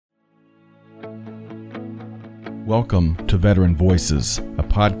Welcome to Veteran Voices, a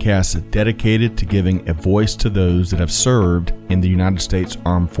podcast dedicated to giving a voice to those that have served in the United States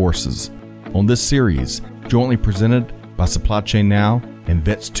Armed Forces. On this series, jointly presented by Supply Chain Now and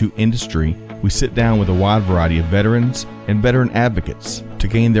Vets to Industry, we sit down with a wide variety of veterans and veteran advocates to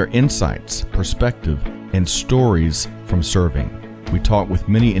gain their insights, perspective, and stories from serving. We talk with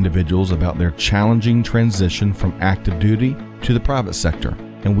many individuals about their challenging transition from active duty to the private sector,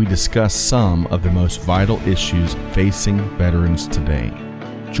 and we discuss some of the most vital issues facing veterans today.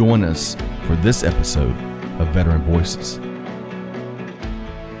 Join us for this episode of Veteran Voices.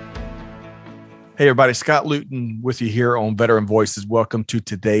 Hey everybody, Scott Luton with you here on Veteran Voices. Welcome to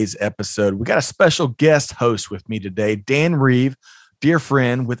today's episode. We got a special guest host with me today, Dan Reeve, dear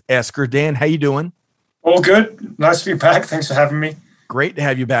friend with Esker. Dan, how you doing? All good. Nice to be back. Thanks for having me. Great to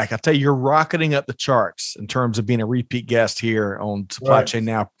have you back. I'll tell you, you're rocketing up the charts in terms of being a repeat guest here on Supply Chain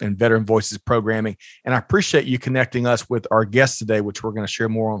Now and Veteran Voices programming. And I appreciate you connecting us with our guest today, which we're going to share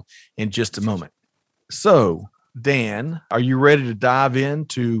more on in just a moment. So, Dan, are you ready to dive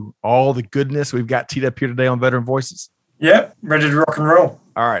into all the goodness we've got teed up here today on Veteran Voices? Yep, ready to rock and roll.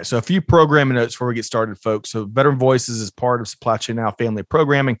 All right. So a few programming notes before we get started, folks. So Veteran Voices is part of Supply Chain Now family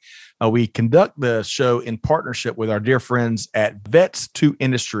programming. We conduct the show in partnership with our dear friends at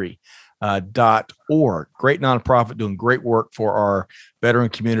vets2industry.org. Great nonprofit doing great work for our veteran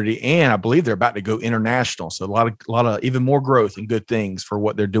community. And I believe they're about to go international. So a lot of even more growth and good things for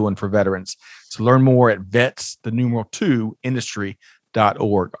what they're doing for veterans. So learn more at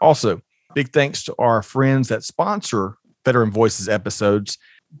vets2industry.org. Also, big thanks to our friends that sponsor Veteran Voices episodes,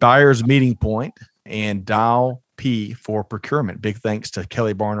 Buyers Meeting Point and Dial P for Procurement. Big thanks to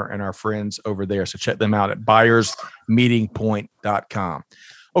Kelly Barner and our friends over there. So check them out at buyersmeetingpoint.com.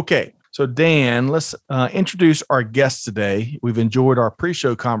 Okay, so Dan, let's introduce our guest today. We've enjoyed our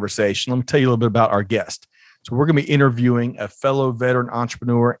pre-show conversation. Let me tell you a little bit about our guest. So we're going to be interviewing a fellow veteran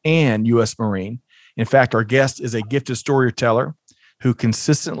entrepreneur and U.S. Marine. In fact, our guest is a gifted storyteller who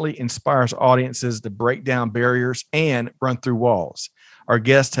consistently inspires audiences to break down barriers and run through walls. Our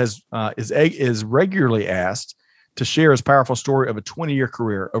guest is regularly asked to share his powerful story of a 20-year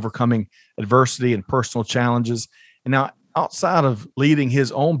career overcoming adversity and personal challenges. And now, outside of leading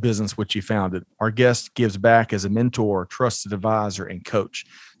his own business, which he founded, our guest gives back as a mentor, trusted advisor, and coach.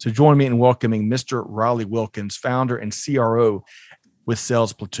 So join me in welcoming Mr. Riley Wilkins, founder and CRO with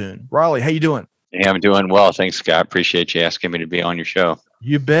Sales Platoon. Riley, how you doing? Yeah, I'm doing well. Thanks, Scott. Appreciate you asking me to be on your show.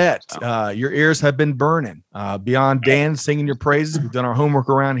 You bet. Your ears have been burning. Beyond Dan singing your praises, we've done our homework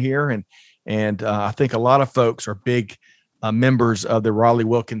around here, and I think a lot of folks are big members of the Riley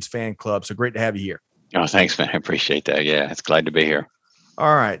Wilkins fan club. So great to have you here. Oh, thanks, man. I appreciate that. Yeah, it's glad to be here.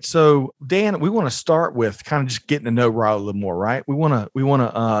 All right. So Dan, we want to start with kind of just getting to know Riley a little more, right? We want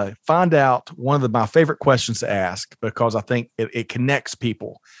to find out one of my favorite questions to ask because I think it connects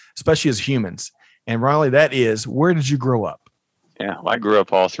people, especially as humans. And Riley, that is, where did you grow up? Yeah, well, I grew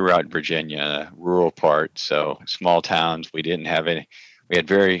up all throughout Virginia, rural part. So small towns. We didn't have any. We had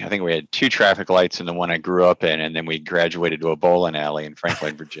two traffic lights in the one I grew up in, and then we graduated to a bowling alley in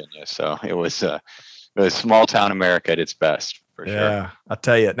Franklin, Virginia. So it was small town America at its best, for sure. Yeah, I'll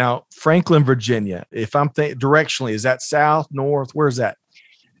tell you. Now, Franklin, Virginia, if I'm directionally, is that south, north? Where's that?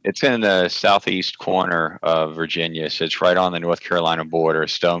 It's in the southeast corner of Virginia. So it's right on the North Carolina border,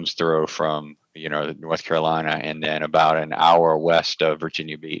 stone's throw from North Carolina, and then about an hour west of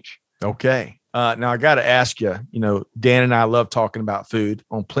Virginia Beach. Okay. Now I got to ask you, Dan and I love talking about food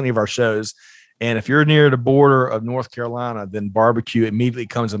on plenty of our shows. And if you're near the border of North Carolina, then barbecue immediately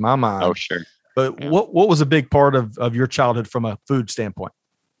comes to my mind. Oh, sure. But yeah. What was a big part of your childhood from a food standpoint?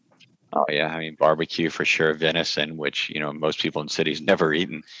 Oh, yeah. I mean, barbecue for sure. Venison, which, most people in cities never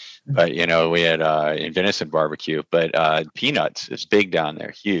eaten. But, we had in venison barbecue. But peanuts is big down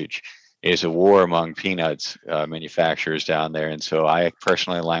there, huge. There's a war among peanuts manufacturers down there. And so I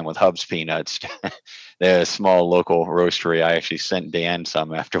personally align with Hub's Peanuts. They're a small local roastery. I actually sent Dan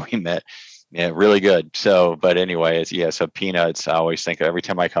some after we met. Yeah, really good. So, but anyway, so peanuts, I always think every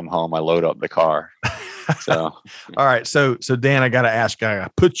time I come home, I load up the car. So, all right. So Dan, I got to ask, I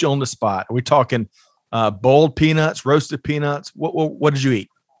put you on the spot. Are we talking boiled peanuts, roasted peanuts? What did you eat?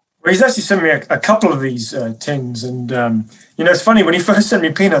 Well, he's actually sent me a couple of these tins. And, it's funny, when he first sent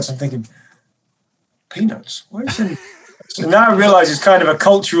me peanuts, I'm thinking, peanuts? Why is it? So now I realize it's kind of a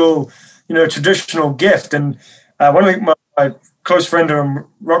cultural, traditional gift. And one of my close friend who I'm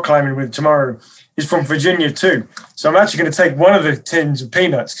rock climbing with tomorrow is from Virginia too. So I'm actually going to take one of the tins of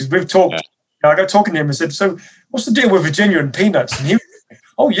peanuts because we've talked. Yeah. I got talking to him and said, so what's the deal with Virginia and peanuts? And he was like,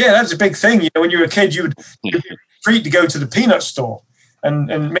 oh, yeah, that's a big thing. When you were a kid, you'd be free to go to the peanut store. and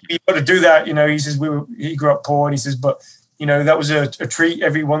maybe you got to do that. He says he grew up poor, and he says, but that was a treat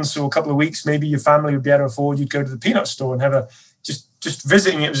every once or a couple of weeks. Maybe your family would be able to afford. You'd go to the peanut store and have just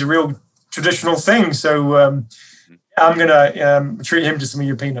visiting. It was a real traditional thing. So I'm gonna treat him to some of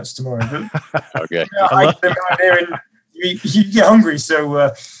your peanuts tomorrow. Okay. You get hungry,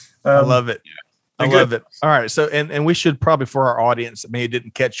 so I love it. I love it. All right. So, and we should probably, for our audience that maybe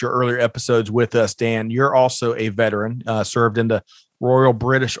didn't catch your earlier episodes with us, Dan, you're also a veteran, served in the Royal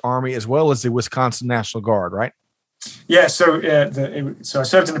British Army as well as the Wisconsin National Guard, right? Yeah. So I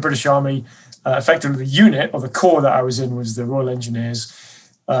served in the British Army. Effectively, the unit or the corps that I was in was the Royal Engineers.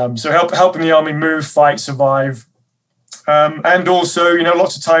 So helping the Army move, fight, survive. And also,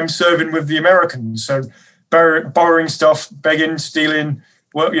 lots of time serving with the Americans. So borrowing stuff, begging, stealing,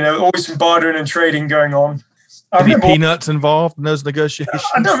 always some bartering and trading going on. Any peanuts involved in those negotiations?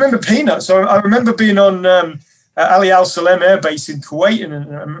 I don't remember peanuts. So I remember being on Ali Al Salem Air Base in Kuwait,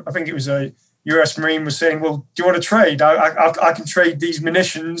 and I think it was a U.S. Marine was saying, "Well, do you want to trade? I can trade these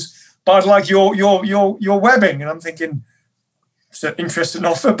munitions, but I'd like your webbing." And I'm thinking, it's an interesting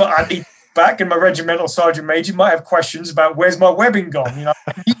offer, but I need back, and my regimental sergeant major might have questions about where's my webbing gone. I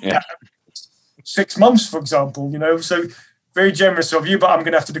need that 6 months, for example. So very generous of you, but I'm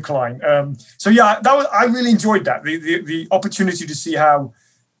going to have to decline. I really enjoyed that the opportunity to see how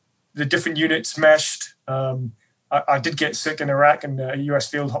the different units meshed. I did get sick in Iraq, and U.S.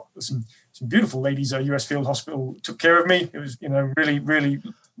 Field some beautiful ladies at U.S. Field Hospital took care of me. It was really really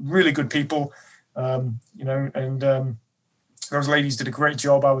really good people. Those ladies did a great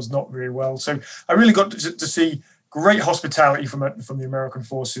job. I was not very well, so I really got to see great hospitality from the American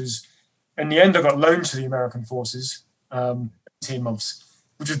forces. In the end, I got loaned to the American forces. 18 months,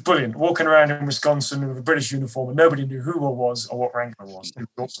 which was brilliant. Walking around in Wisconsin with a British uniform, and nobody knew who I was or what rank I was. It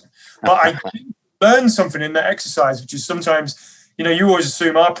was awesome. But I learned something in that exercise, which is sometimes, you always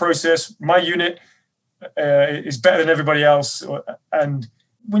assume our process, my unit is better than everybody else. And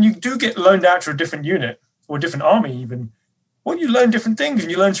when you do get loaned out to a different unit or a different army, even, well, you learn different things,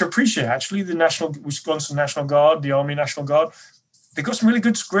 and you learn to appreciate actually the Wisconsin National Guard, the Army National Guard. They've got some really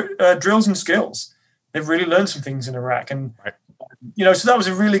good drills and skills. They've really learned some things in Iraq, and so that was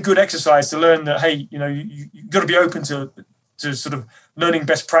a really good exercise to learn that. Hey, you've got to be open to sort of learning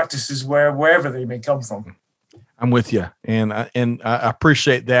best practices wherever they may come from. I'm with you, and I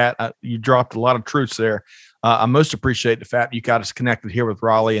appreciate that. You dropped a lot of truths there. I most appreciate the fact you got us connected here with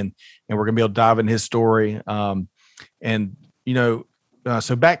Raleigh, and we're going to be able to dive in his story. So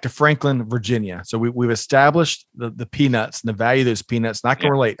back to Franklin, Virginia. So we've established the peanuts and the value of those peanuts. And I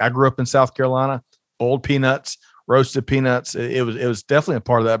can relate. I grew up in South Carolina. Old peanuts, roasted peanuts. It was definitely a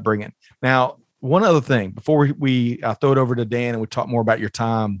part of that upbringing. Now, one other thing before we throw it over to Dan and we talk more about your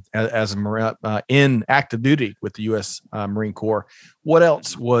time as a in active duty with the U.S. Marine Corps. What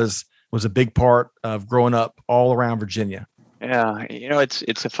else was a big part of growing up all around Virginia? Yeah,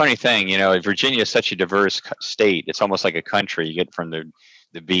 it's a funny thing. Virginia is such a diverse state. It's almost like a country. You get from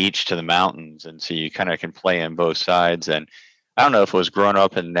the beach to the mountains, and so you kind of can play on both sides. And I don't know if it was growing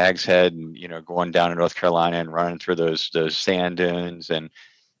up in Nags Head and, going down to North Carolina and running through those sand dunes. And,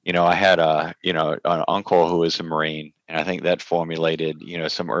 I had an uncle who was a Marine, and I think that formulated,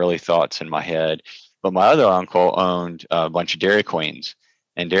 some early thoughts in my head. But my other uncle owned a bunch of Dairy Queens,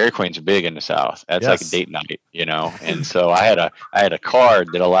 and Dairy Queen's big in the South. That's like a date night, And so I had a card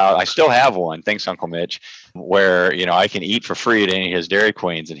that allowed, I still have one, thanks Uncle Mitch, where, I can eat for free at any of his Dairy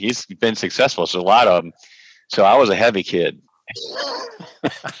Queens, and he's been successful. So a lot of them. So I was a heavy kid.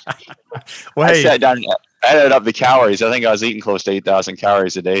 I sat down and added up the calories. I think I was eating close to 8,000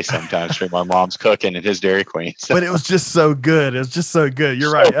 calories a day sometimes for my mom's cooking at his Dairy Queen. So. But it was just so good. It was just so good.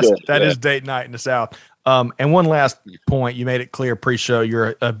 You're right. That is date night in the South. And one last point, you made it clear pre-show,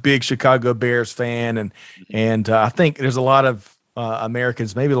 you're a big Chicago Bears fan. And I think there's a lot of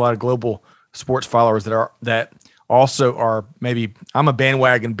Americans, maybe a lot of global sports followers that also are maybe I'm a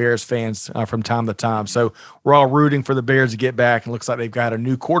bandwagon Bears fans from time to time. So we're all rooting for the Bears to get back. And it looks like they've got a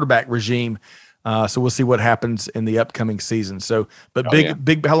new quarterback regime. So we'll see what happens in the upcoming season. So, but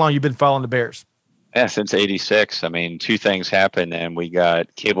big, how long you been following the Bears? Yeah, since '86. I mean, two things happened, and we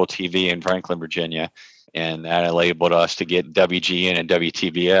got cable TV in Franklin, Virginia, and that enabled us to get WGN and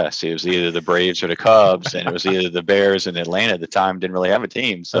WTBS. It was either the Braves or the Cubs, and it was either the Bears and Atlanta at the time didn't really have a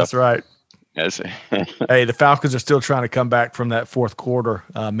team. So that's right. Yes. Hey, the Falcons are still trying to come back from that fourth quarter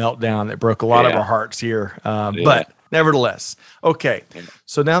meltdown that broke a lot of our hearts here. But nevertheless, okay.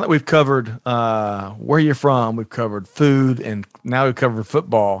 So now that we've covered where you're from, we've covered food, and now we've covered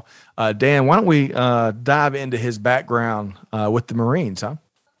football. Dan, why don't we dive into his background with the Marines, huh?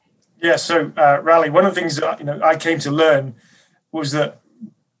 Yeah. So, Raleigh, one of the things that I came to learn was that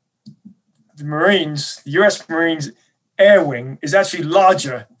the US Marines Air Wing is actually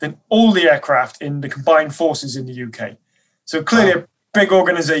larger than all the aircraft in the combined forces in the UK. So clearly a big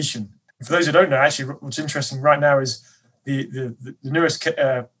organization. For those who don't know, actually, what's interesting right now is the newest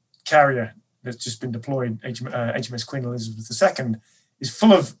carrier that's just been deployed, HMS Queen Elizabeth II, is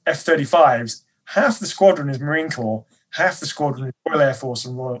full of F-35s. Half the squadron is Marine Corps, half the squadron is Royal Air Force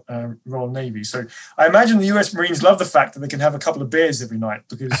and Royal Navy. So I imagine the US Marines love the fact that they can have a couple of beers every night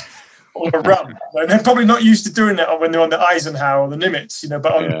because or a rum. They're probably not used to doing that when they're on the Eisenhower or the Nimitz,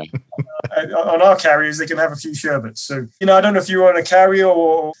 but on our carriers they can have a few sherbets. So I don't know if you were on a carrier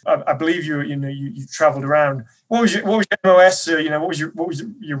or I believe you travelled around. What was your MOS? What was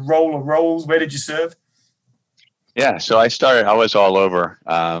your role or roles? Where did you serve? Yeah, so I was all over,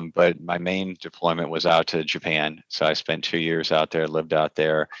 but my main deployment was out to Japan. So I spent 2 years out there, lived out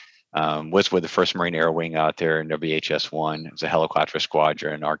there. Was with the 1st Marine Air Wing out there in WHS-1. It was a helicopter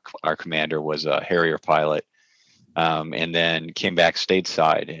squadron. Our commander was a Harrier pilot, and then came back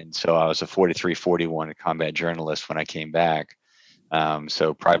stateside. And so I was a 4341 combat journalist when I came back.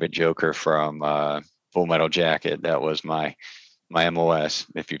 So Private Joker from Full Metal Jacket, that was my MOS,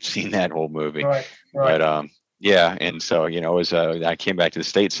 if you've seen that whole movie. Right. But yeah, and so I came back to the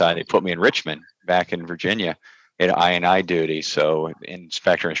stateside. They put me in Richmond, back in Virginia, at I&I duty, so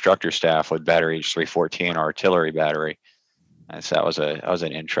instructor staff with Battery H314 artillery battery. And so that was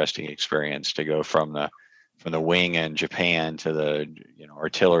an interesting experience to go from the wing in Japan to the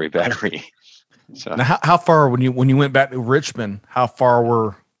artillery battery. So now, how far when you went back to Richmond? How far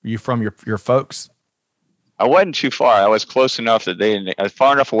were you from your folks? I wasn't too far. I was close enough that I was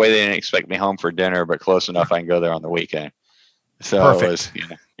far enough away they didn't expect me home for dinner, but close enough I can go there on the weekend. So perfect. It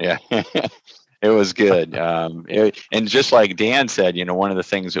was, yeah. It was good. And just like Dan said, one of the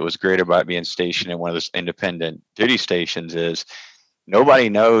things that was great about being stationed at one of those independent duty stations is nobody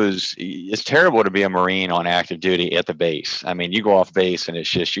knows. It's terrible to be a Marine on active duty at the base. I mean, you go off base and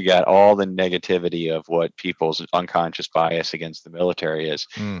it's just, you got all the negativity of what people's unconscious bias against the military is.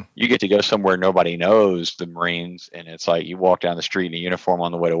 You get to go somewhere nobody knows the Marines, and it's like you walk down the street in a uniform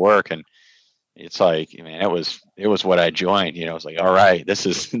on the way to work, and it's like, man, it was what I joined. I was like, all right, this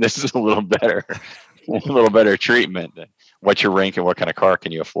is a little better, treatment than what's your rank and what kind of car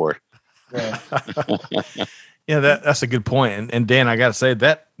can you afford. Yeah, yeah, that's a good point. And Dan, I got to say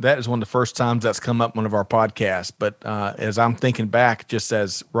that is one of the first times that's come up on one of our podcasts. But as I'm thinking back, just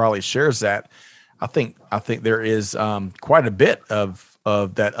as Raleigh shares that, I think there is quite a bit of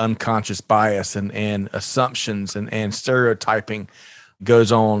that unconscious bias and assumptions and stereotyping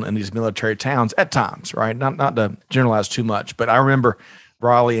goes on in these military towns at times, right? Not to generalize too much, but I remember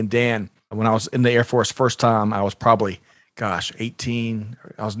Raleigh and Dan, when I was in the Air Force first time, I was probably, 18.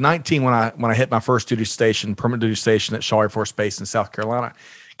 I was 19 when I hit my first permanent duty station at Shaw Air Force Base in South Carolina.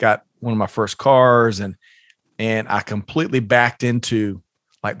 Got one of my first cars, and I completely backed into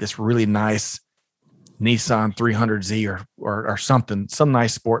like this really nice Nissan 300Z or something, some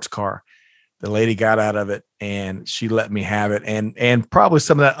nice sports car. The lady got out of it and she let me have it. And probably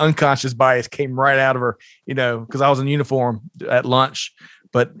some of that unconscious bias came right out of her, because I was in uniform at lunch.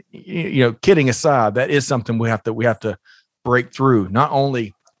 But, kidding aside, that is something we have to break through, not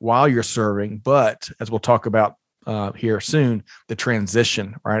only while you're serving, but as we'll talk about here soon, the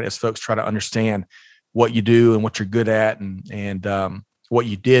transition, right? As folks try to understand what you do and what you're good at and what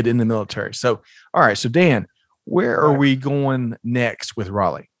you did in the military. So, all right. So Dan, where are we going next with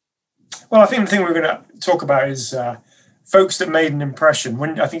Raleigh? Well, I think the thing we're going to talk about is folks that made an impression.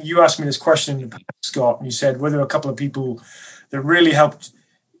 When I think you asked me this question, Scott, and you said, were there a couple of people that really helped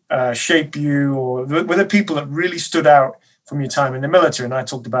shape you, or were there people that really stood out from your time in the military? And I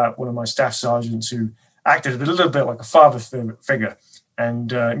talked about one of my staff sergeants who acted a little bit like a father figure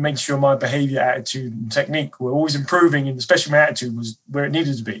and made sure my behavior, attitude, and technique were always improving, and especially my attitude was where it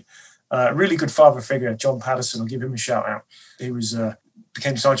needed to be. A really good father figure, John Patterson, I'll give him a shout out. He was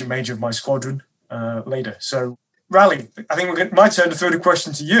became Sergeant Major of my squadron later. So, Raleigh, I think my turn to throw the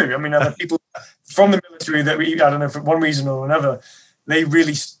question to you. I mean, are there people from the military that I don't know, for one reason or another, they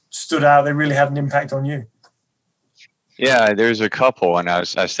really stood out, they really had an impact on you? Yeah, there's a couple, and I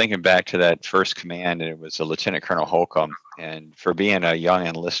was thinking back to that first command, and it was a Lieutenant Colonel Holcomb. And for being a young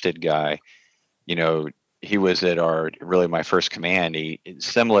enlisted guy, he was at my first command.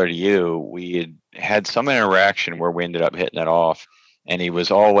 Similar to you, we had some interaction where we ended up hitting it off, and he was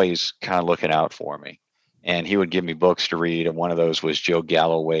always kind of looking out for me. And he would give me books to read, and one of those was Joe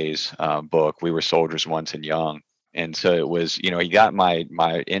Galloway's book, We Were Soldiers Once and Young. And so it was, he got my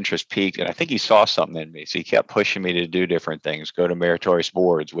interest peaked, and I think he saw something in me. So he kept pushing me to do different things, go to meritorious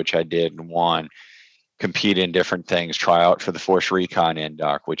boards, which I did and won, compete in different things, try out for the Force Recon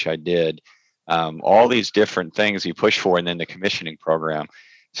NDOC, which I did. All these different things he pushed for, and then the commissioning program.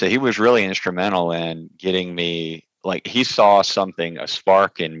 So he was really instrumental in getting me, like, he saw something, a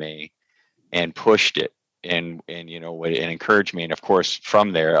spark in me, and pushed it, and and encouraged me. And of course,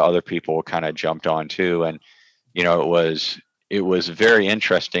 from there, other people kind of jumped on too. And it was very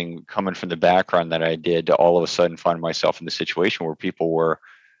interesting coming from the background that I did to all of a sudden find myself in the situation where people were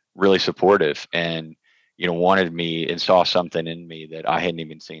really supportive and wanted me and saw something in me that I hadn't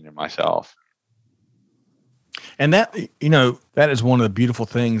even seen in myself. And that is one of the beautiful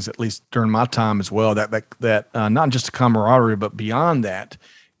things, at least during my time as well, that not just a camaraderie, but beyond that,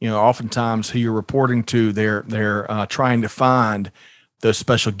 oftentimes who you're reporting to, they're trying to find those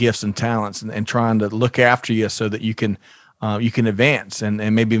special gifts and talents and trying to look after you so that you can advance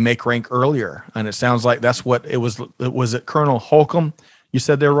and maybe make rank earlier. And it sounds like that's what it was. Was it Colonel Holcomb you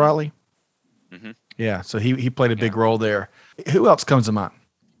said there, Riley? Mm-hmm. Yeah. So he played a big role there. Who else comes to mind?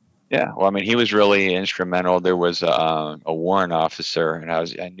 Yeah, well, I mean, he was really instrumental. There was a warrant officer, and I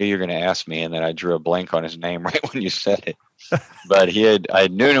knew you were going to ask me, and then I drew a blank on his name right when you said it. But I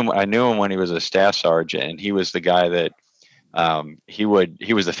knew him when he was a staff sergeant, and he was the guy that he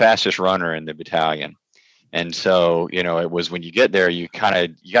was the fastest runner in the battalion. And so, it was when you get there, you got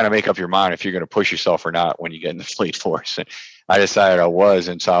to make up your mind if you're going to push yourself or not when you get in the fleet force. And I decided I was,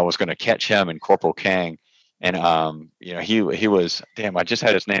 and so I was going to catch him and Corporal Kang. And, he was, damn, I just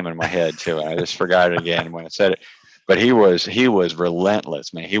had his name in my head too. And I just forgot it again when I said it, but he was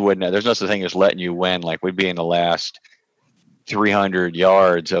relentless, man. He wouldn't, there's no such thing as letting you win. Like, we'd be in the last 300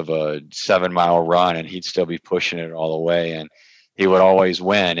 yards of a 7-mile run and he'd still be pushing it all the way. And he would always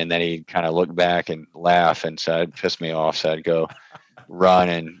win. And then he'd kind of look back and laugh and said, piss me off. So I'd go run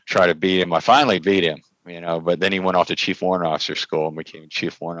and try to beat him. I finally beat him, but then he went off to Chief Warrant Officer school and became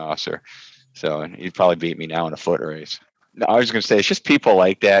Chief Warrant Officer. So he'd probably beat me now in a foot race. No, I was going to say, it's just people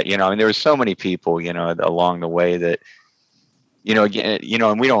like that, and there was so many people, along the way that,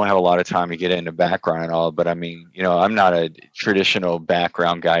 and we don't have a lot of time to get into background and all, but I mean, I'm not a traditional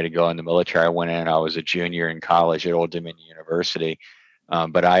background guy to go in the military. I went in, I was a junior in college at Old Dominion University.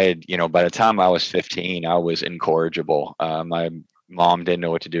 But I had, by the time I was 15, I was incorrigible. My mom didn't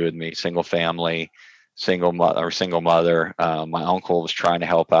know what to do with me, single family. Single mother. My uncle was trying to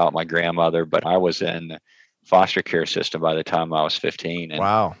help out my grandmother, but I was in the foster care system by the time I was 15. And,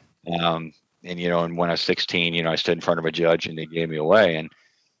 wow. And when I was 16, I stood in front of a judge and they gave me away.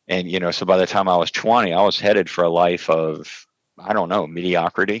 And so by the time I was 20, I was headed for a life of, I don't know,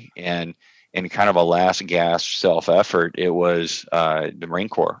 mediocrity and kind of a last gasp self-effort. It was the Marine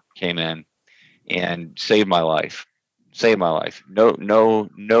Corps came in and saved my life.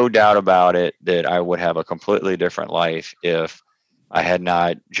 No doubt about it that I would have a completely different life if I had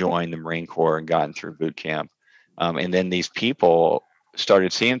not joined the Marine Corps and gotten through boot camp. And then these people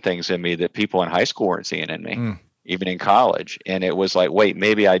started seeing things in me that people in high school weren't seeing in me, even in college. And it was like, wait,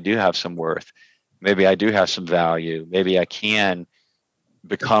 maybe I do have some worth. Maybe I do have some value. Maybe I can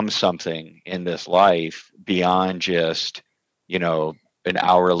become something in this life beyond just, an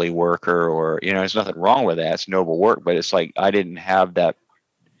hourly worker or, there's nothing wrong with that. It's noble work, but it's like, I didn't have that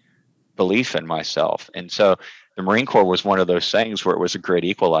belief in myself. And so the Marine Corps was one of those things where it was a great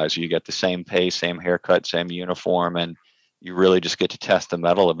equalizer. You get the same pay, same haircut, same uniform, and you really just get to test the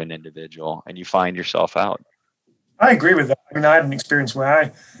mettle of an individual and you find yourself out. I agree with that. I mean, I had an experience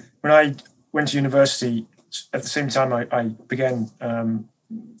where when I went to university, at the same time I began,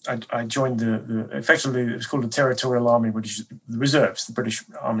 I joined effectively it was called the Territorial Army, which is the reserves, the British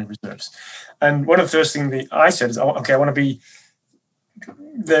Army Reserves. And one of the first things that I said is, I want to be,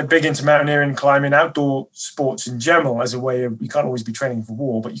 they're big into mountaineering, climbing, outdoor sports in general as a way of, you can't always be training for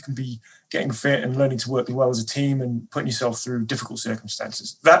war, but you can be getting fit and learning to work well as a team and putting yourself through difficult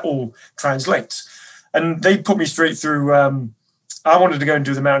circumstances. That all translates. And they put me straight through, I wanted to go and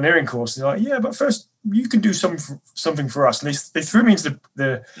do the mountaineering course. And they're like, yeah, but first you can do something for us. And they threw me into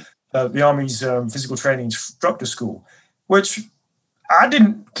the Army's physical training instructor school, which I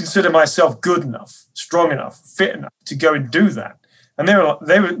didn't consider myself good enough, strong enough, fit enough to go and do that. And they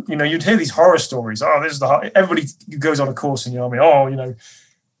were, you'd hear these horror stories. Oh, this is everybody who goes on a course in the Army. Oh,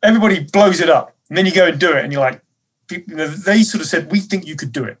 everybody blows it up. And then you go and do it. And you're like, they sort of said, we think you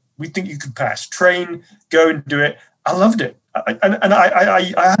could do it. We think you could pass. Train, go and do it. I loved it. I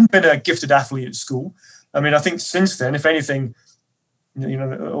hadn't been a gifted athlete at school. I mean, I think since then, if anything,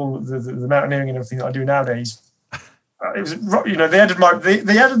 all the mountaineering and everything that I do nowadays, it was, they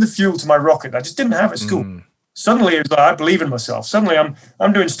added the fuel to my rocket. I just didn't have at school. Suddenly, it was like, I believe in myself. Suddenly,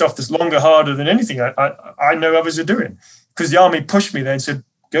 I'm doing stuff that's longer, harder than anything I know others are doing, because the Army pushed me there and said,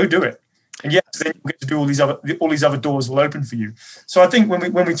 go do it. And yes, then you get to do all these other doors will open for you. So I think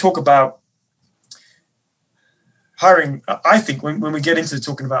when we talk about hiring, I think when we get into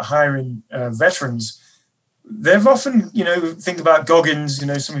talking about hiring veterans, they've often, think about Goggins.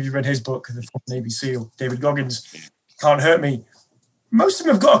 Some of you read his book, the former Navy SEAL, David Goggins, Can't Hurt Me. Most of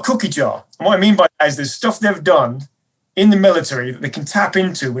them have got a cookie jar. And what I mean by that is there's stuff they've done in the military that they can tap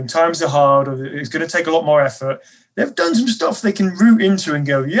into when times are hard or it's going to take a lot more effort. They've done some stuff they can root into and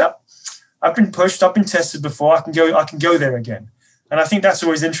go, yep, I've been pushed, I've been tested before, I can go there again. And I think that's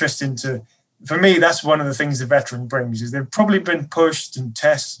always interesting for me, that's one of the things the veteran brings, is they've probably been pushed and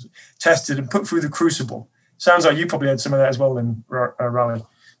tested and put through the crucible. Sounds like you probably had some of that as well then, Riley.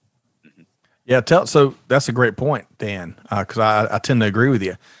 Yeah, so that's a great point, Dan, because I tend to agree with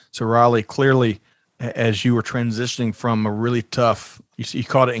you. So Riley, clearly, as you were transitioning from a really tough, you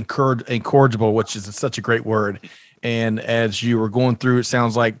called it incorrigible, which is such a great word. And as you were going through, it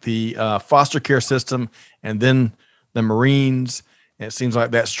sounds like the foster care system and then the Marines, and it seems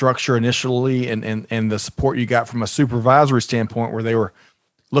like that structure initially and the support you got from a supervisory standpoint where they were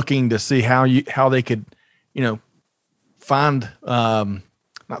looking to see how they could, find,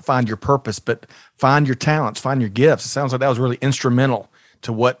 not find your purpose, but find your talents, find your gifts. It sounds like that was really instrumental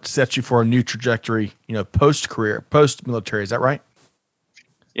to what sets you for a new trajectory, post-career, post-military. Is that right?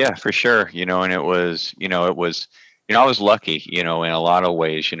 Yeah, for sure. And it was, I was lucky, in a lot of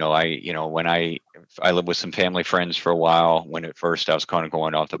ways. When I lived with some family friends for a while, when at first I was kind of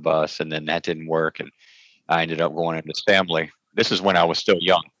going off the bus, and then that didn't work, and I ended up going into this family. This is when I was still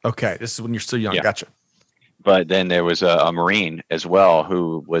young. Okay, this is when you're still young. Yeah. Gotcha. But then there was a Marine as well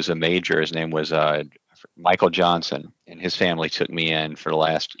who was a major. His name was Michael Johnson, and his family took me in for the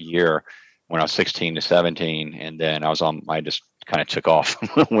last year when I was 16 to 17, and then I just kind of took off,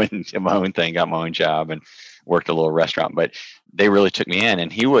 went into my own thing, got my own job, and worked a little restaurant. But they really took me in,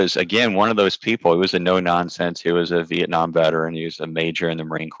 and he was, again, one of those people. He was a no nonsense. He was a Vietnam veteran. He was a major in the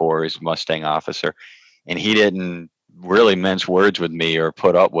Marine Corps. He's a Mustang officer, and he didn't really mince words with me or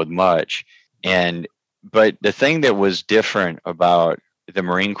put up with much. But the thing that was different about the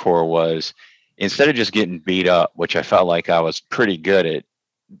Marine Corps was, instead of just getting beat up, which I felt like I was pretty good at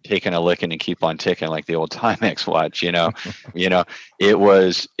taking a licking and keep on ticking, like the old Timex watch, it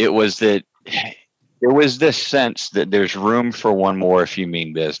was this sense that there's room for one more if you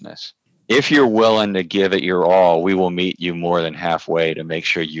mean business. If you're willing to give it your all, we will meet you more than halfway to make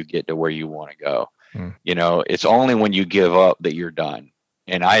sure you get to where you want to go. It's only when you give up that you're done.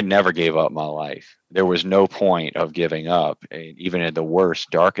 And I never gave up my life. There was no point of giving up, even at the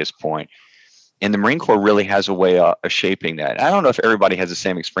worst, darkest point. And the Marine Corps really has a way of shaping that. I don't know if everybody has the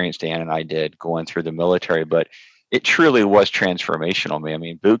same experience Dan and I did going through the military, but it truly was transformational. I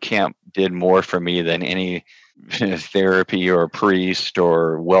mean, boot camp did more for me than any therapy or priest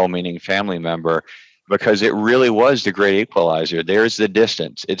or well-meaning family member, because it really was the great equalizer. There's the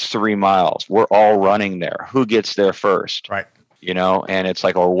distance. It's 3 miles. We're all running there. Who gets there first? Right. And it's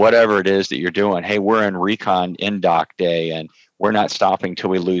like, or whatever it is that you're doing. Hey, we're in recon indoc day, and we're not stopping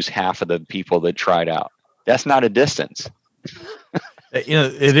till we lose half of the people that tried out. That's not a distance.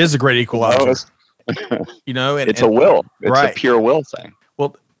 It is a great equalizer. It's a will. It's right. A pure will thing.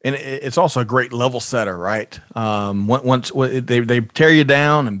 Well, and it's also a great level setter, right? Once they tear you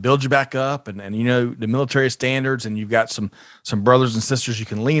down and build you back up, and the military standards, and you've got some brothers and sisters you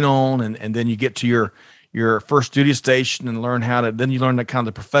can lean on, and then you get to your first duty station and then you learn that kind of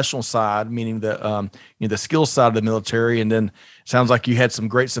the professional side, meaning the skill side of the military. And then it sounds like you had some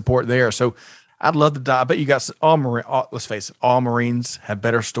great support there. So I'd love to dive. I bet you got let's face it, all Marines have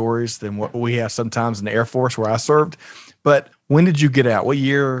better stories than what we have sometimes in the Air Force where I served. But when did you get out? What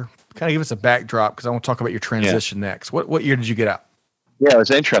year? Kind of give us a backdrop, because I want to talk about your transition next. What year did you get out? Yeah, it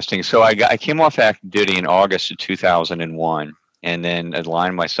was interesting. So I came off active duty in August of 2001. And then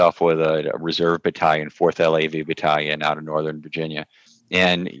aligned myself with a reserve battalion, 4th LAV battalion out of Northern Virginia.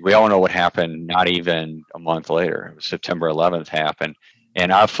 And we all know what happened not even a month later. It was September 11th happened.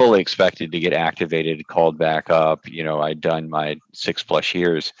 And I fully expected to get activated, called back up. I'd done my 6+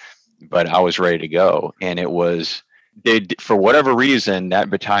 years, but I was ready to go. And it was, for whatever reason, that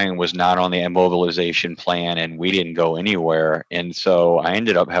battalion was not on the mobilization plan, and we didn't go anywhere. And so I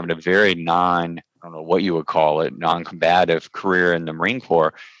ended up having a very I don't know what you would call it, non-combative career in the Marine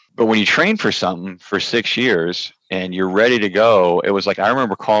Corps. But when you train for something for 6 years and you're ready to go, it was like, I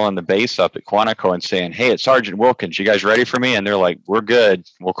remember calling the base up at Quantico and saying, "Hey, it's Sergeant Wilkins. You guys ready for me?" And they're like, "We're good.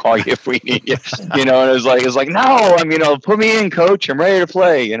 We'll call you if we need you." And it was like, no, put me in, coach. I'm ready to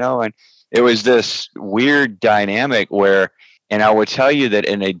play, And it was this weird dynamic where, and I would tell you that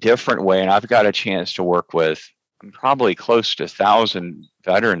in a different way, and I've got a chance to work with probably close to 1,000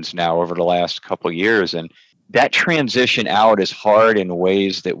 veterans now over the last couple of years. And that transition out is hard in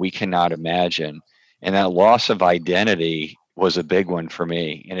ways that we cannot imagine. And that loss of identity was a big one for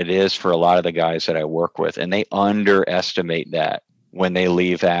me. And it is for a lot of the guys that I work with. And they underestimate that when they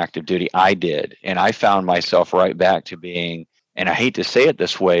leave active duty. I did. And I found myself right back to being, and I hate to say it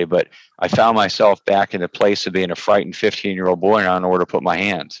this way, but I found myself back in the place of being a frightened 15-year-old boy and I don't know where to put my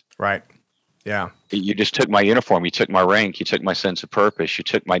hands. Right. Yeah. You just took my uniform, you took my rank, you took my sense of purpose, you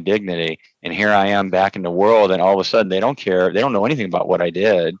took my dignity. And here I am back in the world. And all of a sudden they don't care. They don't know anything about what I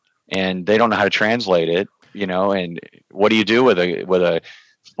did and they don't know how to translate it, and what do you do with a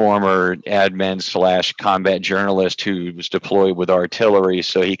former admin / combat journalist who was deployed with artillery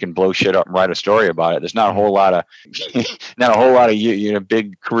so he can blow shit up and write a story about it? There's not a whole lot of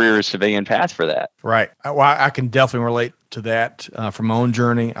big career civilian path for that. Right. Well, I can definitely relate to that from my own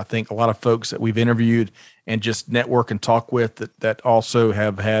journey. I think a lot of folks that we've interviewed and just network and talk with that also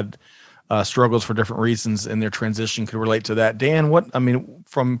have had struggles for different reasons in their transition could relate to that. Dan,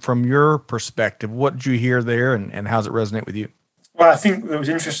 from your perspective, what did you hear there and how does it resonate with you? Well, I think the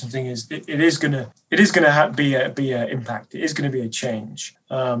interesting thing is it is gonna be a impact. It is gonna be a change.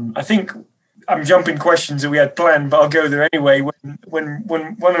 I think I'm jumping questions that we had planned, but I'll go there anyway. When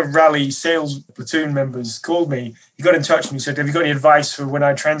one of Rally's sales platoon members called me, he got in touch and he said, "Have you got any advice for when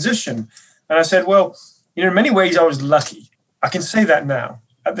I transition?" And I said, "Well, in many ways I was lucky. I can say that now.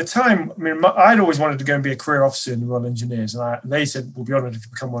 At the time, I'd always wanted to go and be a career officer in the Royal Engineers, and they said, "We'll be honored if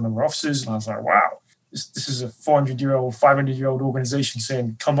you become one of our officers." And I was like, "Wow, this is a 400-year-old, 500-year-old organization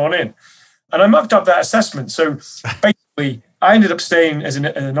saying, come on in." And I mucked up that assessment. So basically, I ended up staying as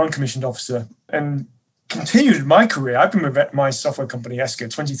a non-commissioned officer and continued my career. I've been with my software company, ESCO,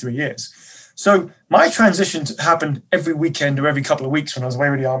 23 years. So my transition happened every weekend or every couple of weeks when I was away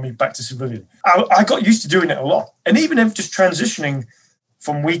with the Army back to civilian. I got used to doing it a lot. And even if just transitioning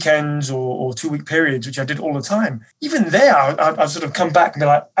from weekends or 2-week periods, which I did all the time, even there, I'd sort of come back and be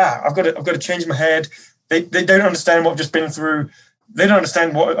like, I've got to change my head. They don't understand what I've just been through. They don't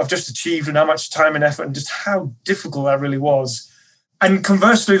understand what I've just achieved and how much time and effort and just how difficult that really was. And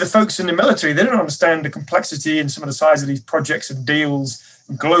conversely, the folks in the military, they don't understand the complexity and some of the size of these projects and deals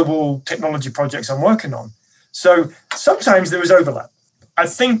and global technology projects I'm working on. So sometimes there is overlap. I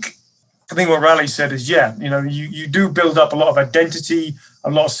think what Rally said is, you do build up a lot of identity, a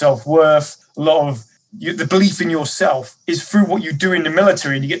lot of self-worth, a lot of the belief in yourself is through what you do in the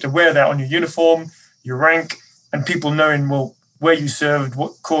military, and you get to wear that on your uniform, your rank, and people knowing, well, where you served,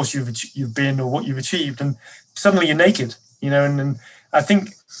 what course you've been, or what you've achieved, and suddenly you're naked, and I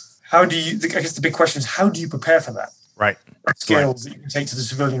think I guess the big question is, how do you prepare for that? Right. Skills that you can take to the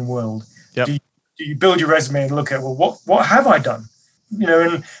civilian world. Yep. Do you build your resume and look at, well, what have I done?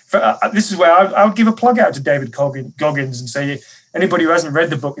 And this is where I would give a plug out to David Goggins and say, anybody who hasn't read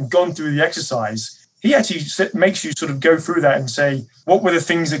the book and gone through the exercise, he actually makes you sort of go through that and say, what were the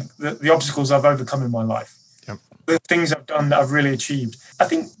things the obstacles I've overcome in my life? Yep. The things I've done that I've really achieved. I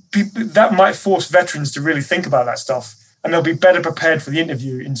think that might force veterans to really think about that stuff, and they'll be better prepared for the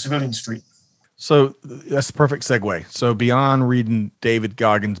interview in Civilian Street. So that's the perfect segue. So beyond reading David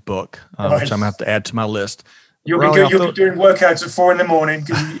Goggins' book, which I'm going to have to add to my list. You'll be doing workouts at 4 a.m.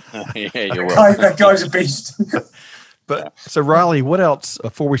 Yeah, you will. That guy's a beast. But so Riley, what else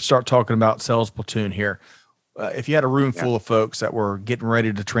before we start talking about Sales Platoon here? If you had a room full of folks that were getting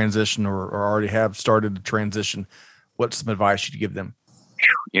ready to transition or already have started to transition, what's some advice you'd give them?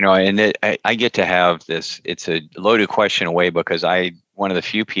 And I get to have this. It's a loaded question away because one of the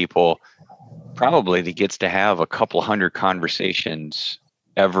few people probably that gets to have a couple hundred conversations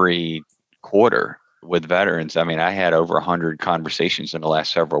every quarter with veterans. I had over 100 conversations in the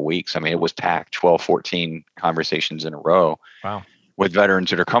last several weeks. It was packed, 12, 14 conversations in a row. Wow. With veterans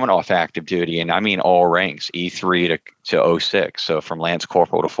that are coming off active duty. And all ranks, E3 to 06. So from Lance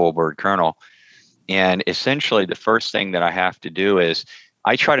Corporal to full bird colonel. And essentially the first thing that I have to do is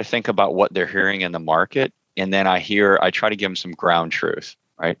I try to think about what they're hearing in the market. And then I try to give them some ground truth,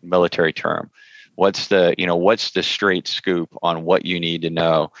 right? Military term. What's the straight scoop on what you need to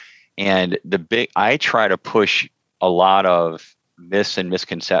know? And I try to push a lot of myths and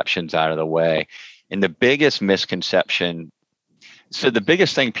misconceptions out of the way. And the biggest misconception, so the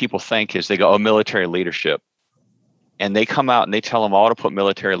biggest thing people think is they go, military leadership. And they come out and they tell them all to put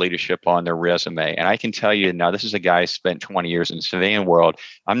military leadership on their resume. And I can tell you now, this is a guy who spent 20 years in the civilian world.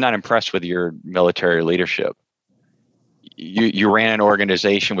 I'm not impressed with your military leadership. You ran an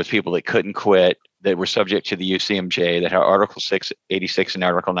organization with people that couldn't quit, that were subject to the UCMJ, that had Article 686 and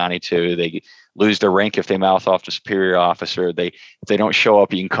Article 92. They lose their rank if they mouth off to superior officer. If they don't show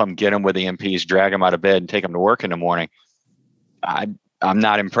up, you can come get them with the MPs, drag them out of bed and take them to work in the morning. I'm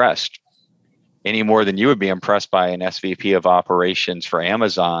not impressed any more than you would be impressed by an SVP of operations for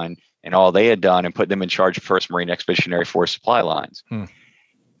Amazon and all they had done and put them in charge of First Marine Expeditionary Force supply lines.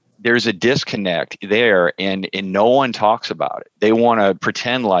 There's a disconnect there, and no one talks about it. They want to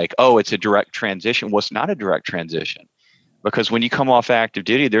pretend like, oh, it's a direct transition. Well, it's not a direct transition, because when you come off active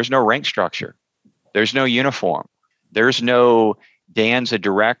duty, there's no rank structure. There's no uniform. There's no Dan's a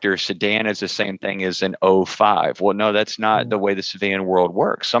director, so Dan is the same thing as an O5. Well, no, that's not the way the civilian world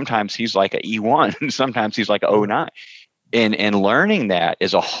works. Sometimes he's like an E1, sometimes he's like an O9. And learning that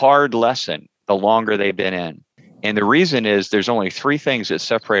is a hard lesson the longer they've been in. And the reason is there's only three things that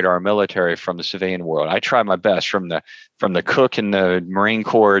separate our military from the civilian world. I try my best from the cook in the Marine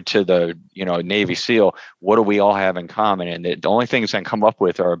Corps to the Navy SEAL. What do we all have in common? And the only things I can come up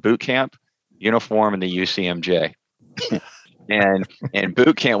with are a boot camp, uniform, and the UCMJ. And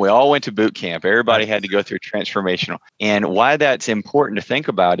boot camp, we all went to boot camp. Everybody had to go through transformational. And why that's important to think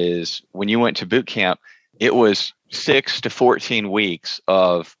about is when you went to boot camp, it was 6 to 14 weeks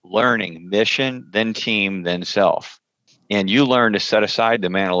of learning mission, then team, then self. And you learn to set aside the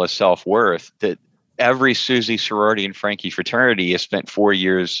mantle of self-worth that every Susie sorority and Frankie fraternity has spent 4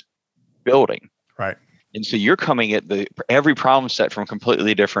 years building. Right. And so you're coming at every problem set from a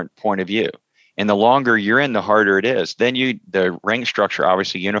completely different point of view. And the longer you're in, the harder it is. Then the rank structure,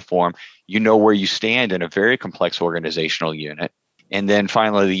 obviously uniform, you know where you stand in a very complex organizational unit. And then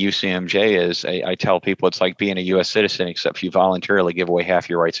finally, the UCMJ is, I tell people, it's like being a U.S. citizen, except you voluntarily give away half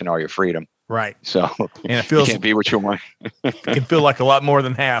your rights and all your freedom. Right. So and it feels, you can't be what you want. It can feel like a lot more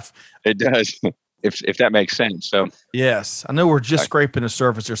than half. It does, if that makes sense. So yes, I know we're just scraping the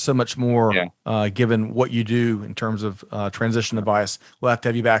surface. There's so much more given what you do in terms of transition advice. We'll have to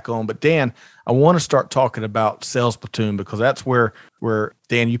have you back on. But Dan, I want to start talking about Sales Platoon, because that's where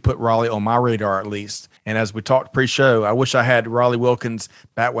Dan, you put Raleigh on my radar at least. And as we talked pre-show, I wish I had Riley Wilkins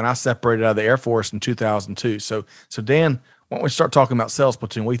back when I separated out of the Air Force in 2002. So Dan, why don't we start talking about Sales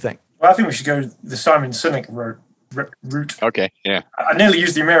Platoon? What do you think? Well, I think we should go the Simon Sinek route. Okay, yeah. I nearly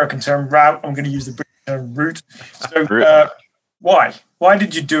used the American term route. I'm going to use the British term route. So why? Why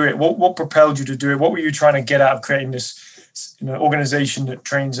did you do it? What propelled you to do it? What were you trying to get out of creating this organization that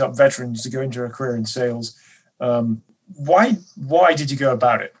trains up veterans to go into a career in sales? Why did you go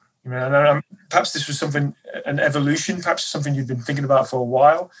about it? Perhaps this was an evolution, perhaps something you'd been thinking about for a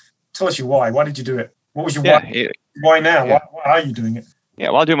while. Tell us your why. Why did you do it? What was your why? Why now? Yeah. Why are you doing it? Yeah,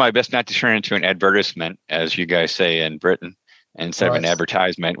 well, I'll do my best not to turn into an advertisement, as you guys say in Britain, instead of an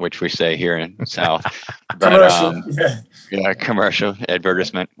advertisement, which we say here in the South. But, commercial, commercial,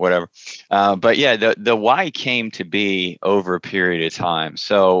 advertisement, whatever. But yeah, the why came to be over a period of time.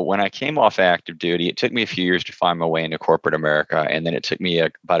 So when I came off active duty, it took me a few years to find my way into corporate America. And then it took me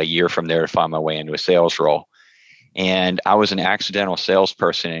about a year from there to find my way into a sales role. And I was an accidental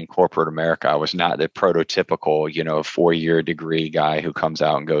salesperson in corporate America. I was not the prototypical, 4-year degree guy who comes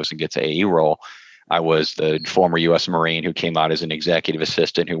out and goes and gets an AE role. I was the former U.S. Marine who came out as an executive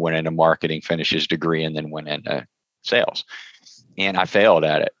assistant who went into marketing, finished his degree, and then went into sales. And I failed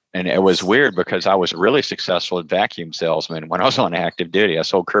at it. And it was weird because I was really successful at vacuum salesman when I was on active duty. I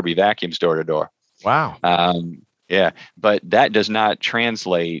sold Kirby vacuums door to door. Wow. But that does not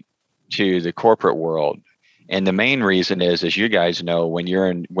translate to the corporate world. And the main reason is, as you guys know, when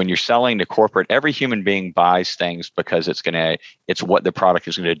you're selling to corporate, every human being buys things because it's what the product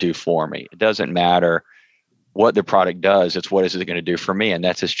is going to do for me. It doesn't matter what the product does, it's what is it going to do for me. And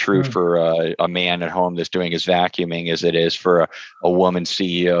that's as true for a man at home that's doing his vacuuming as it is for a woman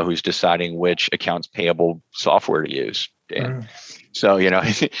CEO who's deciding which accounts payable software to use. So,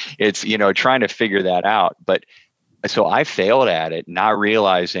 it's, trying to figure that out. But so I failed at it, not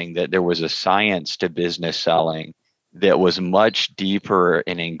realizing that there was a science to business selling that was much deeper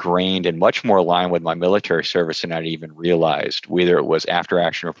and ingrained and much more aligned with my military service than I'd even realized. Whether it was after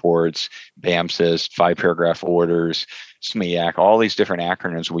action reports, BAMSIS, 5-paragraph orders, SMEAC, all these different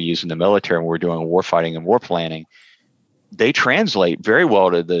acronyms we use in the military when we're doing war fighting and war planning, they translate very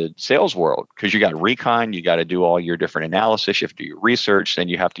well to the sales world because you got recon, you got to do all your different analysis, you have to do your research, then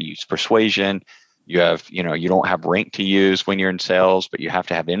you have to use persuasion. You have, you don't have rank to use when you're in sales, but you have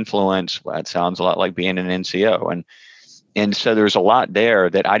to have influence. Well, that sounds a lot like being an NCO. And so there's a lot there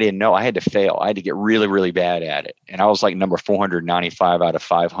that I didn't know. I had to fail. I had to get really, really bad at it. And I was like number 495 out of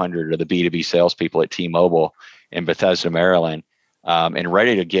 500 of the B2B salespeople at T-Mobile in Bethesda, Maryland, and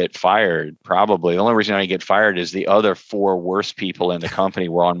ready to get fired. Probably the only reason I get fired is the other 4 worst people in the company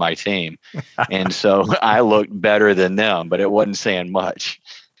were on my team. And so I looked better than them, but it wasn't saying much.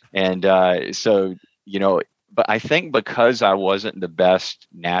 And but I think because I wasn't the best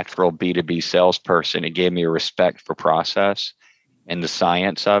natural B2B salesperson, it gave me a respect for process and the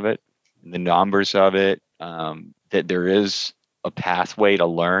science of it, and the numbers of it, that there is a pathway to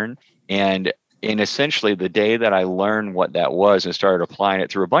learn. And essentially the day that I learned what that was and started applying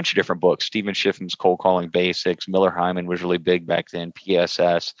it through a bunch of different books, Stephen Shiffin's Cold Calling Basics, Miller Hyman was really big back then,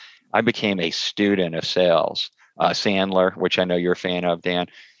 PSS, I became a student of sales. Sandler, which I know you're a fan of, Dan.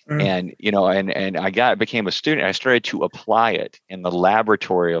 And, and I became a student. I started to apply it in the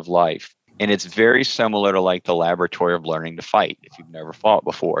laboratory of life. And it's very similar to like the laboratory of learning to fight. If you've never fought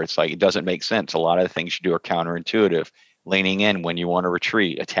before, it's like, it doesn't make sense. A lot of the things you do are counterintuitive. Leaning in when you want to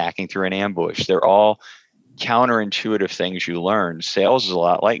retreat, attacking through an ambush. They're all counterintuitive things you learn. Sales is a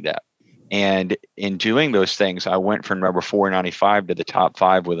lot like that. And in doing those things, I went from number 495 to the top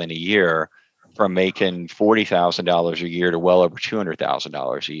 5 within a year, from making $40,000 a year to well over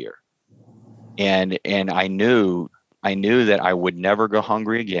 $200,000 a year. And I knew that I would never go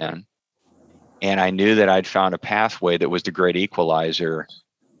hungry again. And I knew that I'd found a pathway that was the great equalizer,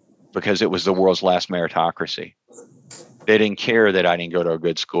 because it was the world's last meritocracy. They didn't care that I didn't go to a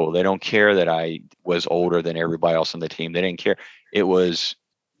good school. They don't care that I was older than everybody else on the team. They didn't care. It was,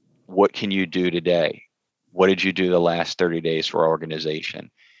 what can you do today? What did you do the last 30 days for our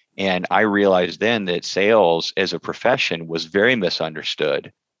organization? And I realized then that sales as a profession was very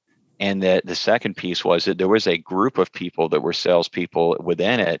misunderstood. And that the second piece was that there was a group of people that were salespeople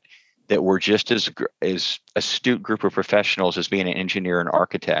within it that were just as astute group of professionals as being an engineer and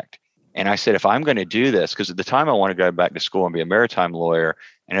architect. And I said, if I'm going to do this, because at the time I want to go back to school and be a maritime lawyer.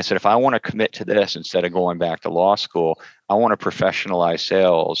 And I said, if I want to commit to this instead of going back to law school, I want to professionalize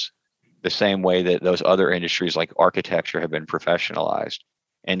sales the same way that those other industries like architecture have been professionalized.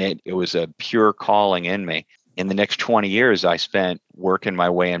 And it was a pure calling in me. In the next 20 years, I spent working my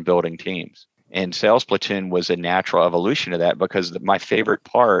way in building teams. And Sales Platoon was a natural evolution of that, because my favorite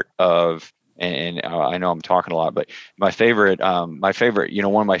part of, and I know I'm talking a lot, but my favorite, one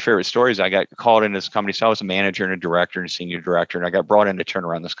of my favorite stories, I got called into this company. So I was a manager and a director and a senior director, and I got brought in to turn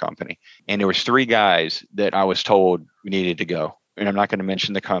around this company. And there was 3 guys that I was told needed to go. And I'm not going to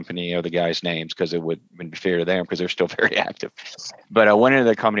mention the company or the guys' names because it wouldn't be fair to them, because they're still very active. But I went into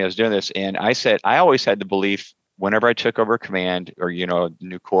the company, I was doing this, and I said, I always had the belief whenever I took over command, or,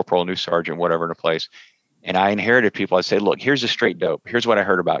 new corporal, new sergeant, whatever in a place, and I inherited people, I'd say, look, here's a straight dope. Here's what I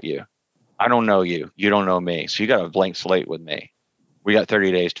heard about you. I don't know you. You don't know me. So you got a blank slate with me. We got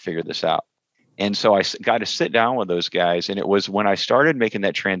 30 days to figure this out. And so I got to sit down with those guys. And it was when I started making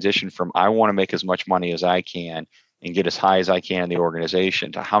that transition from, I want to make as much money as I can and get as high as I can in the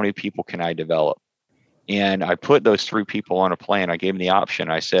organization, to how many people can I develop? And I put those 3 people on a plan. I gave them the option.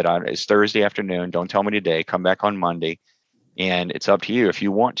 I said, it's Thursday afternoon. Don't tell me today. Come back on Monday. And it's up to you. If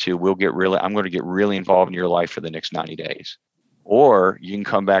you want to, I'm going to get really involved in your life for the next 90 days. Or you can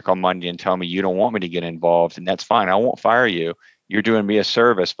come back on Monday and tell me you don't want me to get involved, and that's fine. I won't fire you. You're doing me a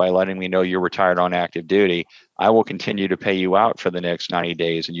service by letting me know you're retired on active duty. I will continue to pay you out for the next 90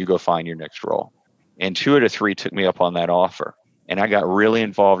 days, and you go find your next role. And 2 of the 3 took me up on that offer. And I got really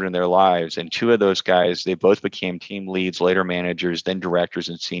involved in their lives. And 2 of those guys, they both became team leads, later managers, then directors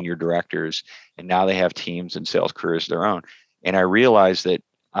and senior directors. And now they have teams and sales careers of their own. And I realized that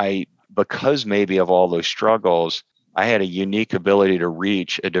because maybe of all those struggles, I had a unique ability to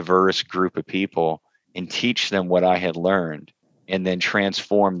reach a diverse group of people and teach them what I had learned, and then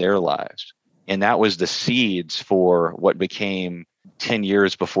transform their lives. And that was the seeds for what became 10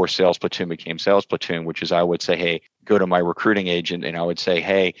 years before Sales Platoon became Sales Platoon, which is, I would say, hey, go to my recruiting agent and I would say,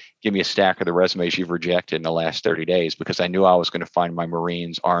 hey, give me a stack of the resumes you've rejected in the last 30 days, because I knew I was going to find my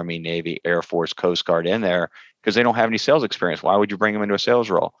Marines, Army, Navy, Air Force, Coast Guard in there, because they don't have any sales experience. Why would you bring them into a sales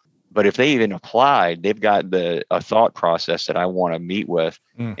role? But if they even applied, they've got a thought process that I want to meet with.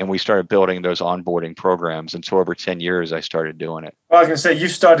 And we started building those onboarding programs. And so over 10 years, I started doing it. Well, I was going to say, you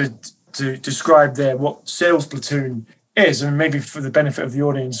started to describe there what Sales Platoon is. And maybe for the benefit of the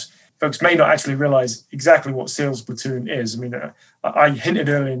audience, folks may not actually realize exactly what Sales Platoon is. I mean, I hinted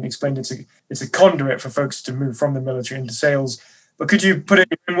earlier and explained it's a conduit for folks to move from the military into sales. But could you put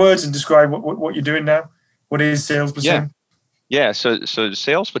it in words and describe what you're doing now? What is Sales Platoon? Yeah, so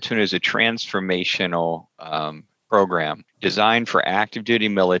Sales Platoon is a transformational program designed for active duty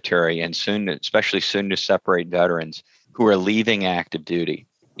military and especially soon to separate veterans who are leaving active duty.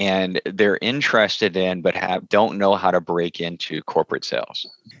 And they're interested in, but don't know how to break into corporate sales.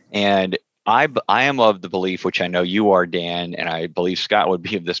 And I am of the belief, which I know you are, Dan, and I believe Scott would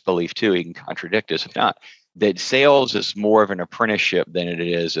be of this belief too. He can contradict us if not, that sales is more of an apprenticeship than it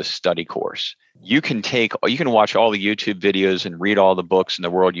is a study course. You can watch all the YouTube videos and read all the books in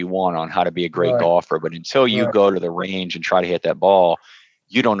the world you want on how to be a great golfer. But until you go to the range and try to hit that ball,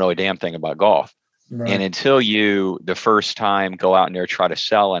 you don't know a damn thing about golf. Right. And until you, the first time, go out in there, try to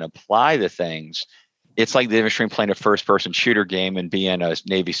sell and apply the things, it's like the difference between playing a first-person shooter game and being a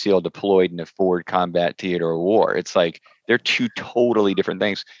Navy SEAL deployed in a forward combat theater of war. It's like they're two totally different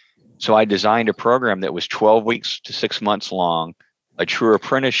things. So I designed a program that was 12 weeks to 6 months long, a true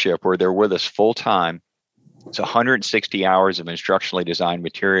apprenticeship where they're with us full time. It's 160 hours of instructionally designed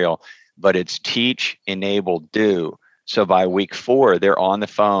material, but it's teach, enable, do. So by week 4, they're on the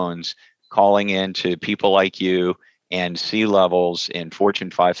phones calling in to people like you and C-levels in Fortune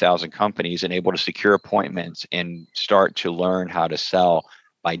 5,000 companies and able to secure appointments and start to learn how to sell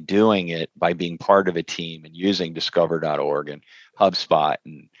by doing it, by being part of a team and using discover.org and HubSpot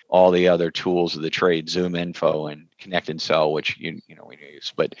and all the other tools of the trade, Zoom Info and Connect and Sell, which we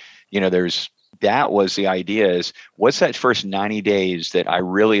use. But that was the idea, is what's that first 90 days that I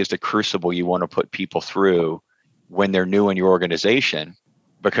really is the crucible you want to put people through when they're new in your organization,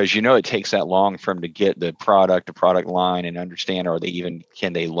 because it takes that long for them to get the product line and understand, or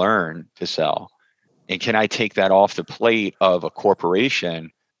can they learn to sell? And can I take that off the plate of a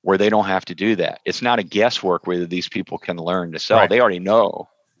corporation where they don't have to do that? It's not a guesswork whether these people can learn to sell. Right. They already know.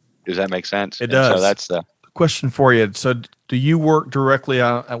 Does that make sense? It does. So that's the question for you. So do you work directly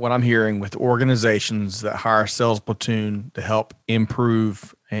on what I'm hearing with organizations that hire sales platoon to help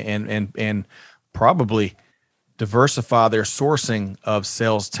improve and probably diversify their sourcing of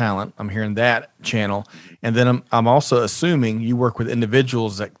sales talent? I'm hearing that channel. And then I'm also assuming you work with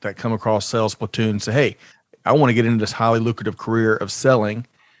individuals that come across sales platoon and say, hey, I want to get into this highly lucrative career of selling.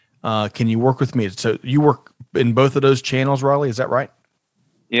 Can you work with me? So you work in both of those channels, Raleigh, is that right?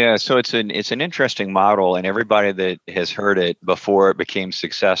 Yeah, so it's an interesting model, and everybody that has heard it before it became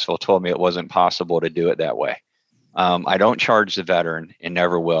successful told me it wasn't possible to do it that way. I don't charge the veteran and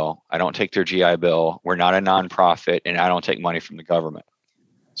never will. I don't take their GI Bill. We're not a nonprofit, and I don't take money from the government.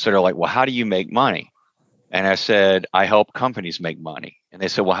 So they're like, well, how do you make money? And I said, I help companies make money. And they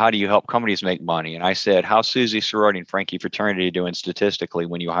said, well, how do you help companies make money? And I said, how's Susie Sorority and Frankie Fraternity doing statistically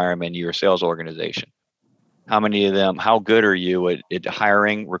when you hire them into your sales organization? How many of them, how good are you at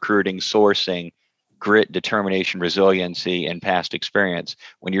hiring, recruiting, sourcing, grit, determination, resiliency, and past experience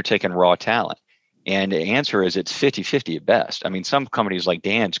when you're taking raw talent? And the answer is it's 50-50 at best. I mean, some companies like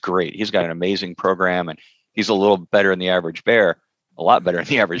Dan's great. He's got an amazing program and he's a little better than the average bear, a lot better than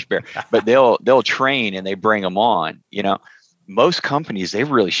the average bear, but they'll train and they bring them on. Most companies, they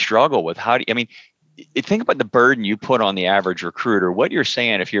really struggle with think about the burden you put on the average recruiter. What you're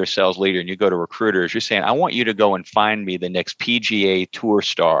saying, if you're a sales leader and you go to recruiters, you're saying, I want you to go and find me the next PGA Tour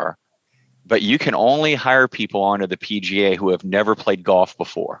star, but you can only hire people onto the PGA who have never played golf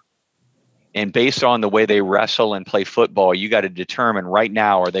before. And based on the way they wrestle and play football, you got to determine right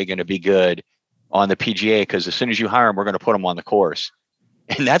now, are they going to be good on the PGA? Because as soon as you hire them, we're going to put them on the course.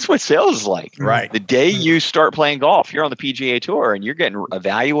 And that's what sales is like. Right. The day you start playing golf, you're on the PGA Tour and you're getting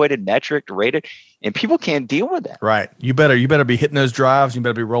evaluated, metric, rated, and people can't deal with that. Right. You better be hitting those drives. You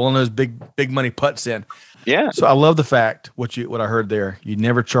better be rolling those big money putts in. Yeah. So I love the fact what I heard there. You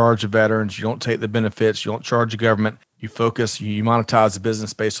never charge the veterans. You don't take the benefits. You don't charge the government. You focus. You monetize the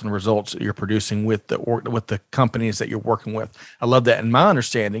business based on the results that you're producing with the companies that you're working with. I love that. And my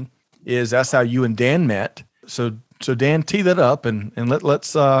understanding is that's how you and Dan met. So Dan, tee that up and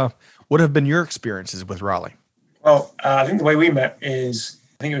let's what have been your experiences with Raleigh? Well, I think the way we met is,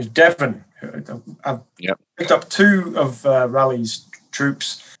 I think it was Devon. I've picked up 2 of Raleigh's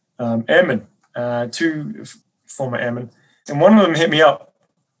troops, airmen, 2 former airmen, and one of them hit me up,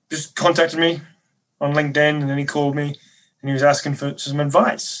 just contacted me on LinkedIn, and then he called me and he was asking for some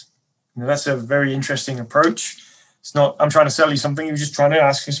advice. That's a very interesting approach. It's not, I'm trying to sell you something. He was just trying to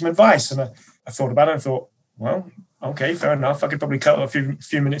ask for some advice. And I thought about it and thought, well, okay, fair enough. I could probably cut a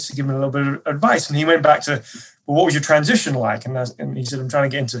few minutes to give him a little bit of advice. And he went back to, well, what was your transition like? And he said, I'm trying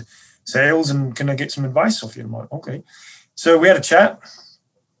to get into sales and can I get some advice off you? I'm like, okay. So we had a chat.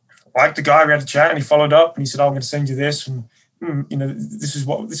 Liked the guy, we had a chat and he followed up and he said, I'm going to send you this. And, this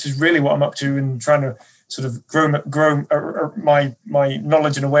is really what I'm up to and trying to sort of grow my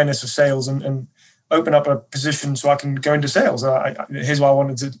knowledge and awareness of sales and open up a position so I can go into sales. Here's why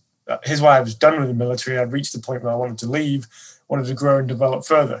I was done with the military. I'd reached the point where I wanted to leave, wanted to grow and develop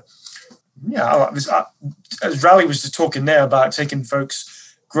further. Yeah, as Raleigh was just talking there about taking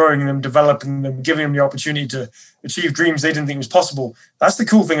folks, growing them, developing them, giving them the opportunity to achieve dreams they didn't think was possible. That's the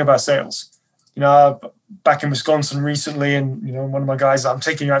cool thing about sales. Back in Wisconsin recently, and one of my guys, I'm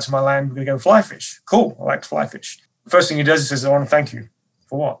taking you out to my land. We're going to go fly fish. Cool, I like to fly fish. First thing he does, he says, I want to thank you.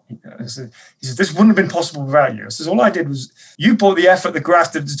 For what? He said, this wouldn't have been possible without you. I says, all I did was, you brought the effort, the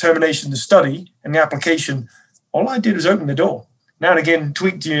graft, the determination, the study, and the application. All I did was open the door. now and again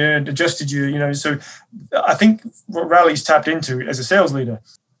tweaked you and adjusted you, So I think what Rally's tapped into as a sales leader,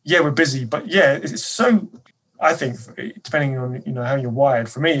 we're busy, but it's so, I think, depending on, how you're wired,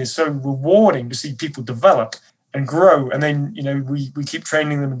 for me, it's so rewarding to see people develop and grow. And then, we keep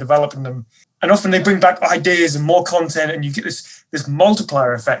training them and developing them. And often they bring back ideas and more content, and you get this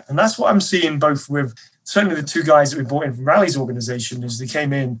multiplier effect. And that's what I'm seeing both with certainly the two guys that we brought in from Rally's organization, is they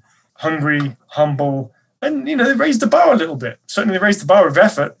came in hungry, humble, and, they raised the bar a little bit. Certainly they raised the bar of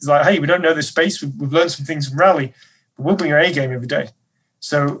effort. It's like, hey, we don't know this space. We've learned some things from Rally, but we'll bring our A game every day.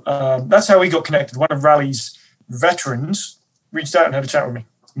 So that's how we got connected. One of Rally's veterans reached out and had a chat with me.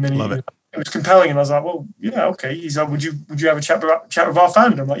 And then Love it. It was compelling, and I was like, well, yeah, okay. He's like, would you have a chat with our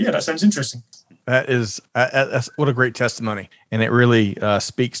founder? I'm like, yeah, that sounds interesting. That's what a great testimony, and it really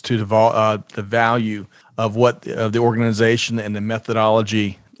speaks to the value of what the organization and the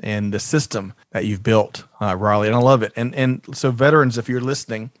methodology and the system that you've built, Riley. And I love it. And so, veterans, if you're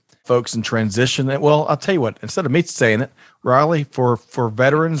listening, folks in transition, well, I'll tell you what. Instead of me saying it, Riley, for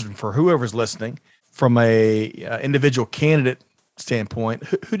veterans and for whoever's listening, from a individual candidate standpoint,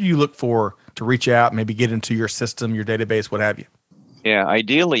 who do you look for to reach out, maybe get into your system, your database, what have you? Yeah,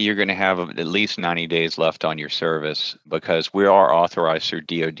 ideally, you're going to have at least 90 days left on your service, because we are authorized through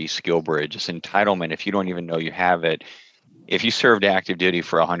DoD SkillBridge. It's entitlement. If you don't even know you have it, if you served active duty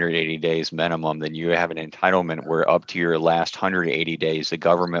for 180 days minimum, then you have an entitlement where up to your last 180 days, the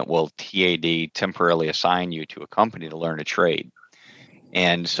government will temporarily assign you to a company to learn a trade.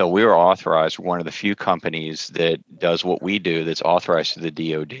 And so we are authorized, one of the few companies that does what we do, that's authorized to the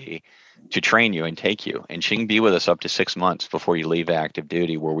DoD to train you and take you. And she can be with us up to 6 months before you leave active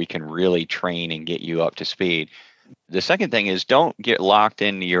duty, where we can really train and get you up to speed. The second thing is, don't get locked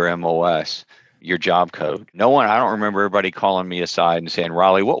into your MOS, your job code. I don't remember everybody calling me aside and saying,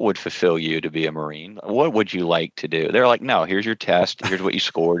 Raleigh, what would fulfill you to be a Marine? What would you like to do? They're like, no, here's your test. Here's what you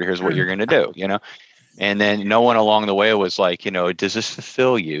scored. Here's what you're going to do, And then no one along the way was like, does this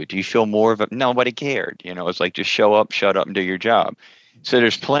fulfill you? Do you feel more of a, nobody cared. It's like, just show up, shut up, and do your job. So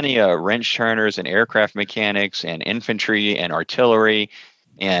there's plenty of wrench turners and aircraft mechanics and infantry and artillery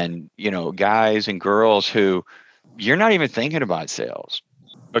and, guys and girls who you're not even thinking about sales,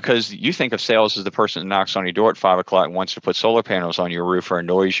 because you think of sales as the person that knocks on your door at 5 o'clock and wants to put solar panels on your roof or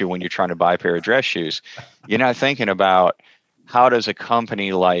annoys you when you're trying to buy a pair of dress shoes. You're not thinking about, how does a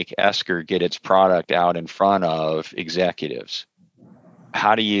company like Esker get its product out in front of executives?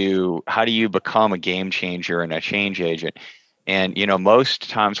 How do you become a game changer and a change agent? And, most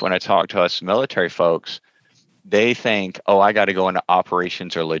times when I talk to us military folks, they think, oh, I got to go into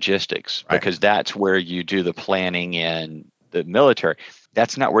operations or logistics, right, because that's where you do the planning in the military.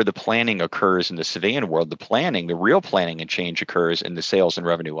 That's not where the planning occurs in the civilian world. The real planning and change occurs in the sales and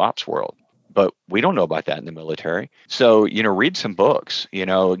revenue ops world. But we don't know about that in the military. So, read some books,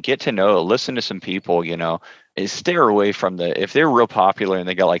 get to know, listen to some people, steer away from if they're real popular and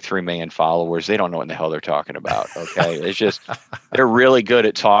they got like 3 million followers, they don't know what in the hell they're talking about. Okay. It's just, they're really good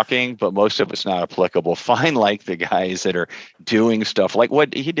at talking, but most of it's not applicable. Find like the guys that are doing stuff like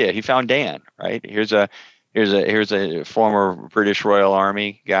what he did. He found Dan, right? Here's a former British Royal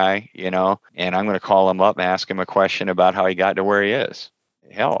Army guy, and I'm going to call him up and ask him a question about how he got to where he is.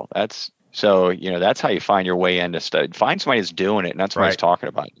 Hell, that's how you find your way into stuff. Find somebody that's doing it, and that's what he's talking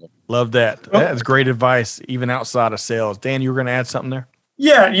about. Love that. That's great advice, even outside of sales. Dan, you were going to add something there?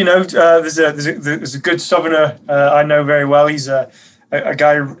 Yeah, there's a good Southerner I know very well. He's a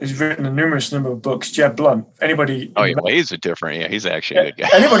guy who's written a number of books, Jeb Blunt. Anybody? Oh, yeah, he's a different. Yeah, he's actually a good guy.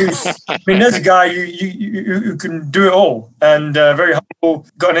 Anybody? There's a guy who can do it all, and very humble.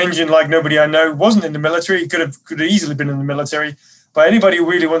 Got an engine like nobody I know. Wasn't in the military. Could have easily been in the military. But anybody who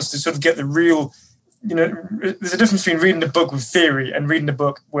really wants to sort of get the real, there's a difference between reading the book with theory and reading the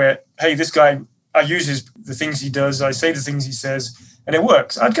book where, hey, this guy, I use the things he does, I say the things he says, and it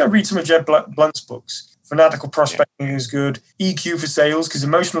works. I'd go read some of Jeb Blunt's books. Fanatical Prospecting is good. EQ for sales, because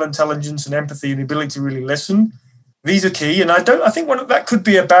emotional intelligence and empathy and the ability to really listen, these are key. And I think that could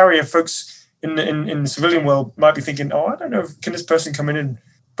be a barrier. Folks in the civilian world might be thinking, I don't know, can this person come in and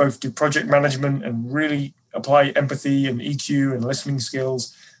both do project management and really apply empathy and EQ and listening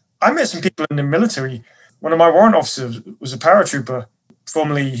skills. I met some people in the military. One of my warrant officers was a paratrooper.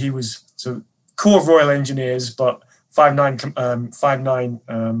 Formerly, he was Corps of Royal Engineers, but 9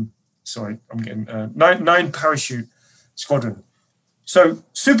 parachute squadron. So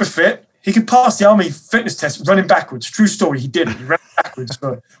super fit. He could pass the Army fitness test running backwards. True story. He did it. He ran backwards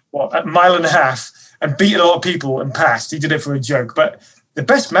for a mile and a half and beat a lot of people and passed. He did it for a joke. But the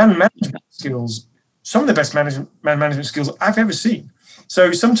best man management skills, some of the best man management skills I've ever seen.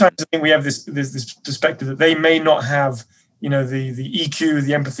 So sometimes I think we have this perspective that they may not have the EQ,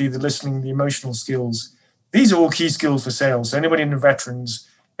 the empathy, the listening, the emotional skills. These are all key skills for sales. So anybody in the veterans,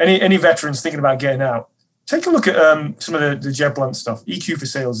 any veterans thinking about getting out, take a look at some of the Jeb Blunt stuff. EQ for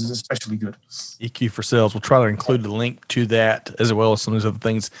sales is especially good. EQ for sales. We'll try to include the link to that as well as some of those other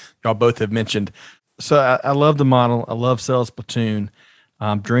things y'all both have mentioned. So I love the model. I love Sales Platoon.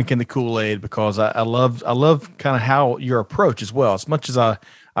 I'm drinking the Kool-Aid because I love kind of how your approach as well. As much as I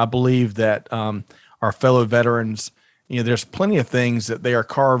believe that our fellow veterans, there's plenty of things that they are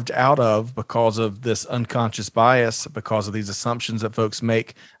carved out of because of this unconscious bias, because of these assumptions that folks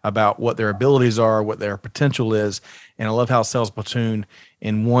make about what their abilities are, what their potential is. And I love how Sales Platoon,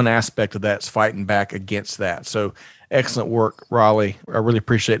 in one aspect of that, is fighting back against that. So excellent work, Raleigh. I really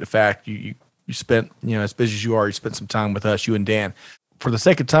appreciate the fact you spent, as busy as you are, you spent some time with us, you and Dan. For the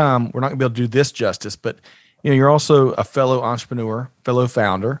sake of time, we're not going to be able to do this justice, but you're also a fellow entrepreneur, fellow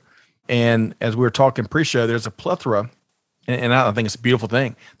founder. And as we were talking pre-show, there's a plethora, and I think it's a beautiful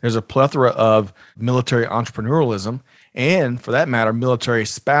thing. There's a plethora of military entrepreneurialism, and for that matter, military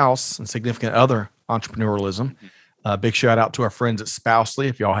spouse and significant other entrepreneurialism. Big shout out to our friends at Spousely.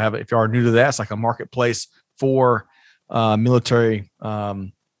 If y'all are new to that, it's like a marketplace for military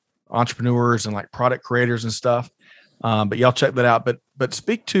entrepreneurs and like product creators and stuff. But y'all check that out. But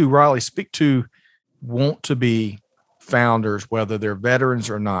speak to Riley, want to be founders, whether they're veterans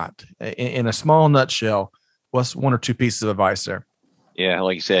or not. In a small nutshell, what's one or two pieces of advice there? Yeah,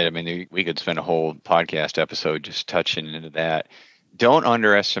 like you said, I mean, we could spend a whole podcast episode just touching into that. Don't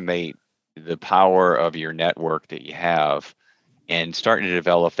underestimate the power of your network that you have and starting to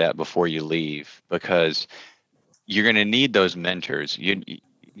develop that before you leave, because you're going to need those mentors.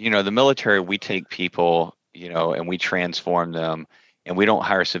 The military, we take people, and we transform them, and we don't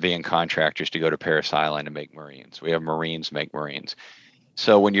hire civilian contractors to go to Parris Island and make Marines. We have Marines make Marines.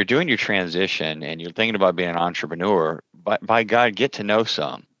 So when you're doing your transition and you're thinking about being an entrepreneur, by God, get to know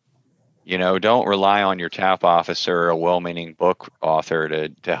some. Don't rely on your TAP officer or a well-meaning book author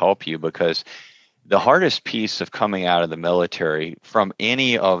to help you, because the hardest piece of coming out of the military from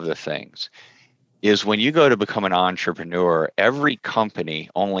any of the things is when you go to become an entrepreneur, every company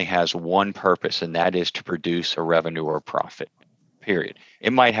only has one purpose, and that is to produce a revenue or profit, period.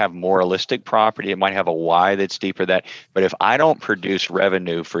 It might have moralistic property. It might have a why that's deeper that, but if I don't produce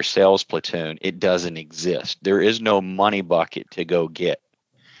revenue for Sales Platoon, it doesn't exist. There is no money bucket to go get.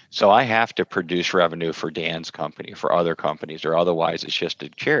 So I have to produce revenue for Dan's company, for other companies, or otherwise it's just a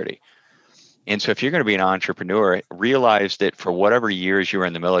charity. And so if you're going to be an entrepreneur, realize that for whatever years you were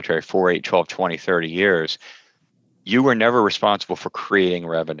in the military, 4, 8, 12, 20, 30 years, you were never responsible for creating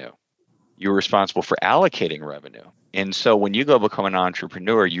revenue. You were responsible for allocating revenue. And so when you go become an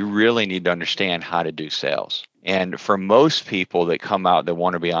entrepreneur, you really need to understand how to do sales. And for most people that come out that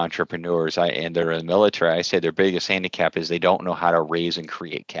want to be entrepreneurs and they're in the military, I say their biggest handicap is they don't know how to raise and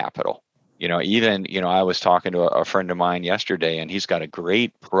create capital. I was talking to a friend of mine yesterday, and he's got a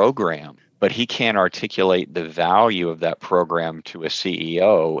great program, but he can't articulate the value of that program to a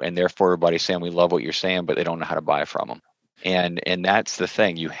CEO. And therefore, everybody's saying, we love what you're saying, but they don't know how to buy from them. And that's the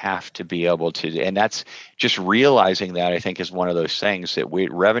thing. You have to be able to, and that's just realizing that, I think, is one of those things that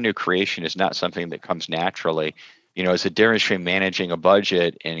revenue creation is not something that comes naturally. It's a difference between managing a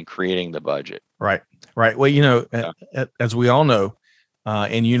budget and creating the budget. Right. Well, as we all know,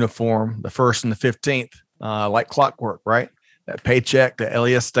 in uniform, the 1st and the 15th, like clockwork, right? That paycheck, the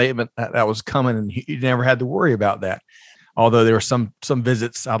LES statement that was coming, and you never had to worry about that. Although there were some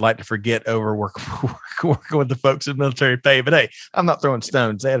visits I'd like to forget over working with the folks in military pay. But hey, I'm not throwing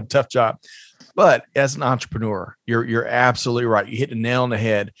stones. They had a tough job. But as an entrepreneur, you're absolutely right. You hit the nail on the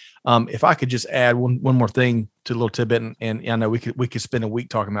head. If I could just add one more thing to a little tidbit, and I know we could spend a week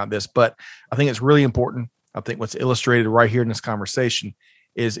talking about this, but I think it's really important. I think what's illustrated right here in this conversation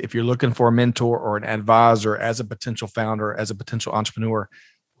is if you're looking for a mentor or an advisor as a potential founder, as a potential entrepreneur,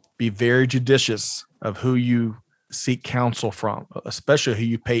 be very judicious of who you seek counsel from, especially who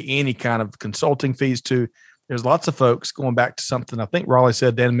you pay any kind of consulting fees to. There's lots of folks, going back to something I think Raleigh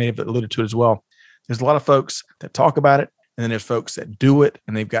said, Dan may have alluded to it as well. There's a lot of folks that talk about it, and then there's folks that do it,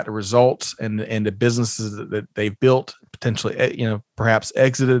 and they've got the results and the businesses that they've built, potentially, perhaps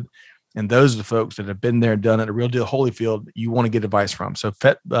exited. And those are the folks that have been there and done it, a real deal Holyfield, you want to get advice from. So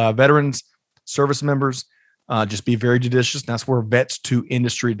veterans, service members, just be very judicious. And that's where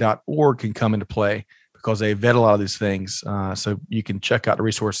vets2industry.org can come into play, because they vet a lot of these things. So you can check out the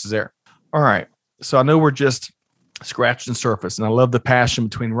resources there. All right. So I know we're just scratching the surface, and I love the passion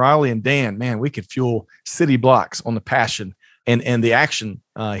between Riley and Dan. Man, we could fuel city blocks on the passion and the action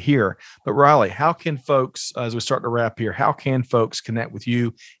here. But Riley, how can folks, as we start to wrap here, how can folks connect with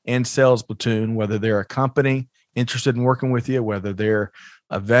you and Sales Platoon, whether they're a company, interested in working with you, whether they're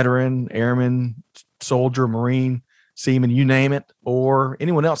a veteran, airman, soldier, Marine, seaman, you name it, or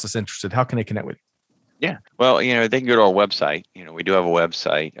anyone else that's interested, how can they connect with you? Yeah. Well, they can go to our website. We do have a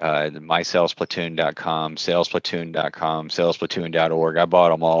website, mysalesplatoon.com, salesplatoon.com, salesplatoon.org. I bought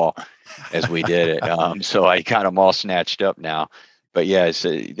them all as we did it. So I got them all snatched up now. But yeah, so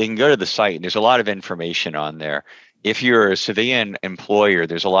they can go to the site, and there's a lot of information on there. If you're a civilian employer,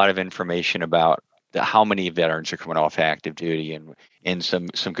 there's a lot of information about how many veterans are coming off active duty, and some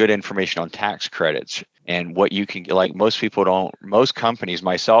good information on tax credits and what you can, like most companies,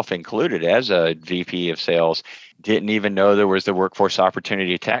 myself included as a VP of sales, didn't even know there was the workforce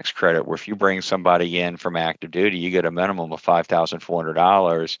opportunity tax credit, where if you bring somebody in from active duty, you get a minimum of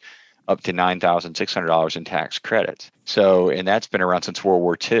 $5,400 up to $9,600 in tax credits. So, and that's been around since World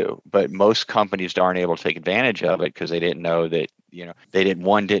War II, but most companies aren't able to take advantage of it because they didn't know that, they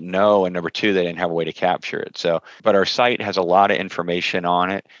didn't know, and number two, they didn't have a way to capture it. So, but our site has a lot of information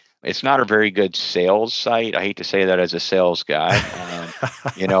on it. It's not a very good sales site. I hate to say that as a sales guy.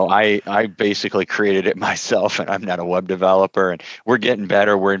 I basically created it myself, and I'm not a web developer, and we're getting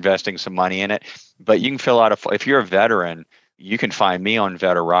better. We're investing some money in it, but you can fill out if you're a veteran, you can find me on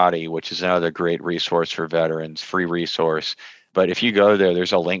Veterati, which is another great resource for veterans, free resource. But if you go there,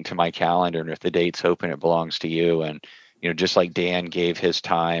 there's a link to my calendar, and if the date's open, it belongs to you. And just like Dan gave his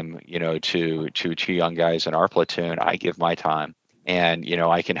time, to two young guys in our platoon, I give my time. And,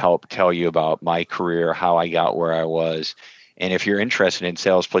 I can help tell you about my career, how I got where I was. And if you're interested in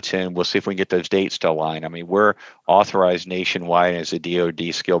Sales Platoon, we'll see if we can get those dates to align. I mean, we're authorized nationwide as a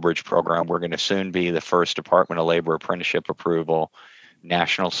DoD skill bridge program. We're going to soon be the first Department of Labor apprenticeship approval,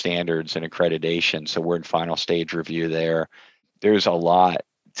 national standards and accreditation. So we're in final stage review there. There's a lot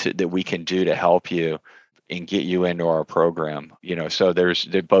that we can do to help you and get you into our program. So there's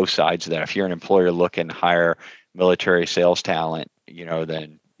both sides of that. If you're an employer looking to hire military sales talent,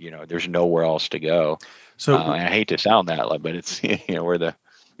 then there's nowhere else to go. So and I hate to sound that, but it's you're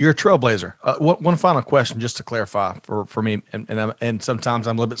a trailblazer. One final question, just to clarify for me, and sometimes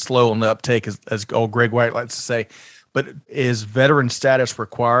I'm a little bit slow on the uptake, as old Greg White likes to say. But is veteran status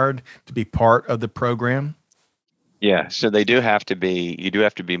required to be part of the program? Yeah, so you do have to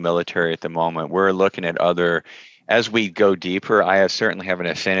be military at the moment. We're looking at as we go deeper, I certainly have an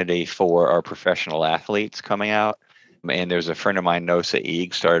affinity for our professional athletes coming out. And there's a friend of mine, Nosa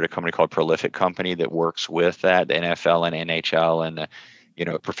Eeg, started a company called Prolific Company that works with that, the NFL and NHL and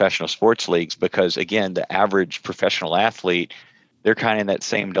the, professional sports leagues, because again, the average professional athlete, they're kind of in that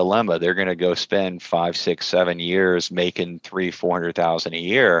same dilemma. They're going to go spend 5, 6, 7 years making $300,000-400,000 a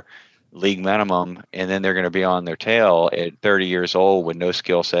year, league minimum, and then they're going to be on their tail at 30 years old with no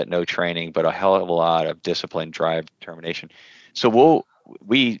skill set, no training, but a hell of a lot of discipline, drive, determination. So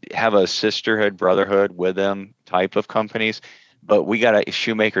we have a sisterhood, brotherhood with them type of companies, but we got a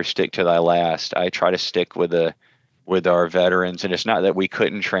shoemaker stick to thy last. I try to stick with our veterans, and it's not that we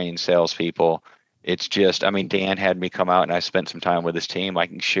couldn't train salespeople. It's just, Dan had me come out and I spent some time with his team. I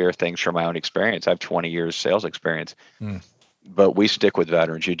can share things from my own experience. I have 20 years sales experience. But we stick with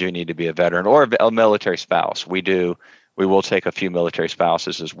veterans. You do need to be a veteran or a military spouse. We will take a few military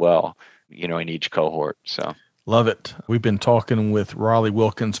spouses as well, in each cohort. So love it. We've been talking with Raleigh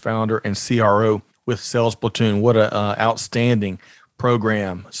Wilkins, founder and CRO with Sales Platoon. What a outstanding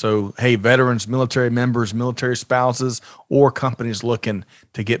program. So, hey, veterans, military members, military spouses, or companies looking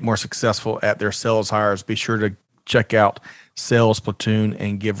to get more successful at their sales hires, be sure to check out Sales Platoon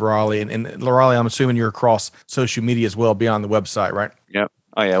and give Raleigh. And Raleigh, I'm assuming you're across social media as well beyond the website, right? Yep.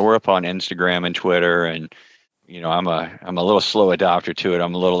 Oh yeah, we're up on Instagram and Twitter, and I'm a little slow adopter to it.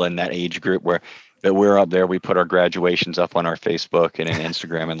 I'm a little in that age group where we're up there. We put our graduations up on our Facebook and in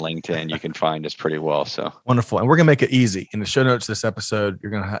Instagram and LinkedIn. You can find us pretty well. So wonderful. And we're going to make it easy. In the show notes of this episode,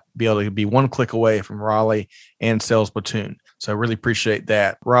 you're going to be able to be one click away from Raleigh and Sales Platoon. So I really appreciate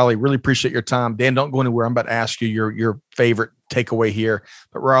that. Raleigh, really appreciate your time. Dan, don't go anywhere. I'm about to ask you your favorite takeaway here.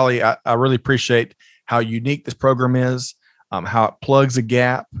 But Raleigh, I really appreciate how unique this program is, how it plugs a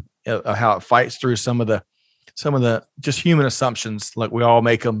gap, how it fights through some of the just human assumptions. Like we all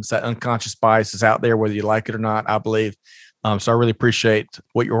make them. It's that unconscious bias is out there, whether you like it or not, I believe. So I really appreciate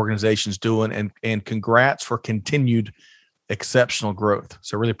what your organization's doing, and congrats for continued exceptional growth.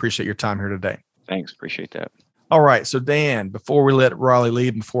 So really appreciate your time here today. Thanks. Appreciate that. All right. So Dan, before we let Raleigh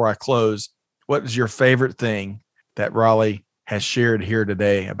leave, before I close, what is your favorite thing that Raleigh has shared here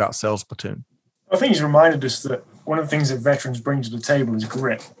today about Sales Platoon? I think he's reminded us that one of the things that veterans bring to the table is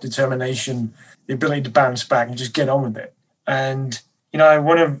grit, determination, the ability to bounce back and just get on with it. And,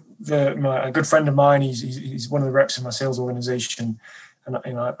 a good friend of mine, he's one of the reps in my sales organization, and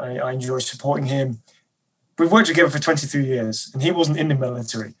I enjoy supporting him. we've worked together for 23 years, and he wasn't in the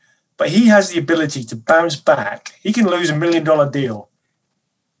military, but he has the ability to bounce back. He can lose $1 million deal,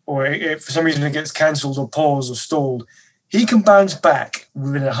 or if for some reason it gets cancelled or paused or stalled, he can bounce back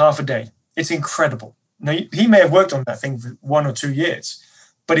within a half a day. It's incredible. Now, he may have worked on that thing for 1 or 2 years,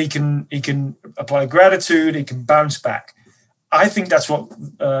 but he can apply gratitude. He can bounce back. I think that's what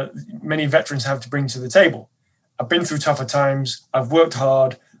many veterans have to bring to the table. I've been through tougher times. I've worked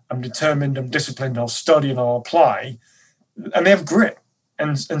hard. I'm determined. I'm disciplined. I'll study and I'll apply. And they have grit.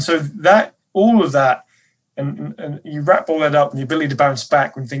 And so that all of that, and you wrap all that up, and the ability to bounce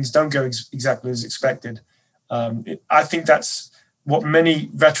back when things don't go exactly as expected. I think that's what many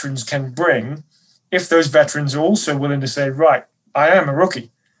veterans can bring, if those veterans are also willing to say, right, I am a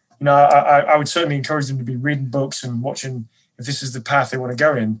rookie. I would certainly encourage them to be reading books and watching if this is the path they want to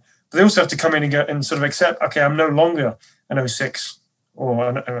go in. But they also have to come in and sort of accept, okay, I'm no longer an 06 or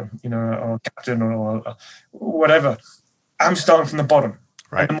a captain or whatever. I'm starting from the bottom.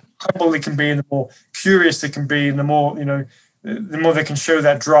 Right. And the more humble they can be, and the more curious they can be, and the more they can show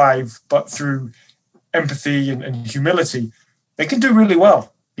that drive, but through empathy and humility, they can do really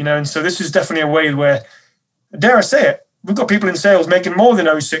well. And so this is definitely a way where, dare I say it, we've got people in sales making more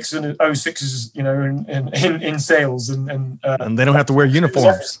than 06 and 06s, in sales, and they don't have to wear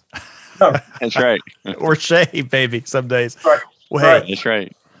uniforms. No. That's right. Or shave, baby, some days. Right. Well, hey, That's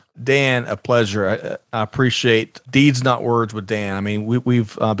right. Dan, a pleasure. I appreciate deeds, not words, with Dan. I mean,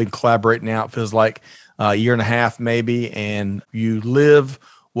 we've been collaborating now. It feels like a year and a half, maybe, and you live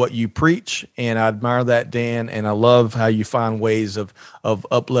what you preach, and I admire that, Dan, and I love how you find ways of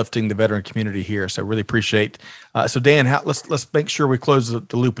uplifting the veteran community here. So really appreciate. So Dan, let's make sure we close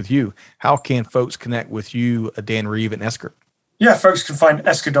the loop with you. How can folks connect with you, Dan Reeve and Esker? Yeah, folks can find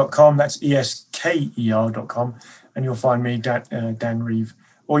esker.com. That's ESKER.com, and you'll find me, Dan Reeve,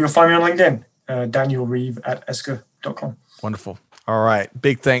 or you'll find me on LinkedIn, Daniel Reeve at esker.com. Wonderful. All right.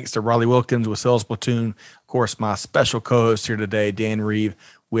 Big thanks to Riley Wilkins with Sales Platoon. Of course, my special co-host here today, Dan Reeve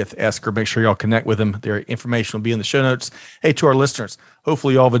with Esker. Make sure y'all connect with them. Their information will be in the show notes. Hey, to our listeners,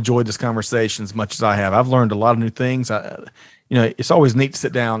 hopefully y'all have enjoyed this conversation as much as I have. I've learned a lot of new things. It's always neat to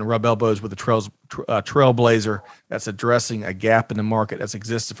sit down and rub elbows with a trailblazer that's addressing a gap in the market that's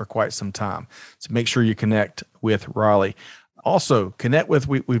existed for quite some time. So make sure you connect with Riley. Also, connect with,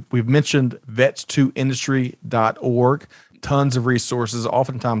 we've mentioned vets2industry.org. Tons of resources,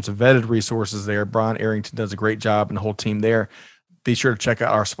 oftentimes vetted resources there. Brian Arrington does a great job and the whole team there. Be sure to check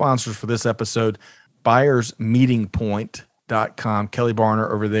out our sponsors for this episode, buyersmeetingpoint.com, Kelly Barner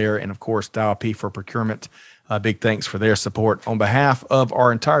over there, and of course, Dial P for procurement. Big thanks for their support. On behalf of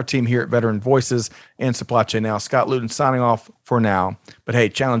our entire team here at Veteran Voices and Supply Chain Now, Scott Luton signing off for now. But hey,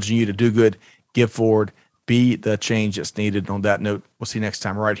 challenging you to do good, give forward, be the change that's needed. And on that note, we'll see you next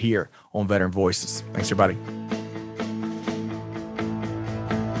time right here on Veteran Voices. Thanks, everybody.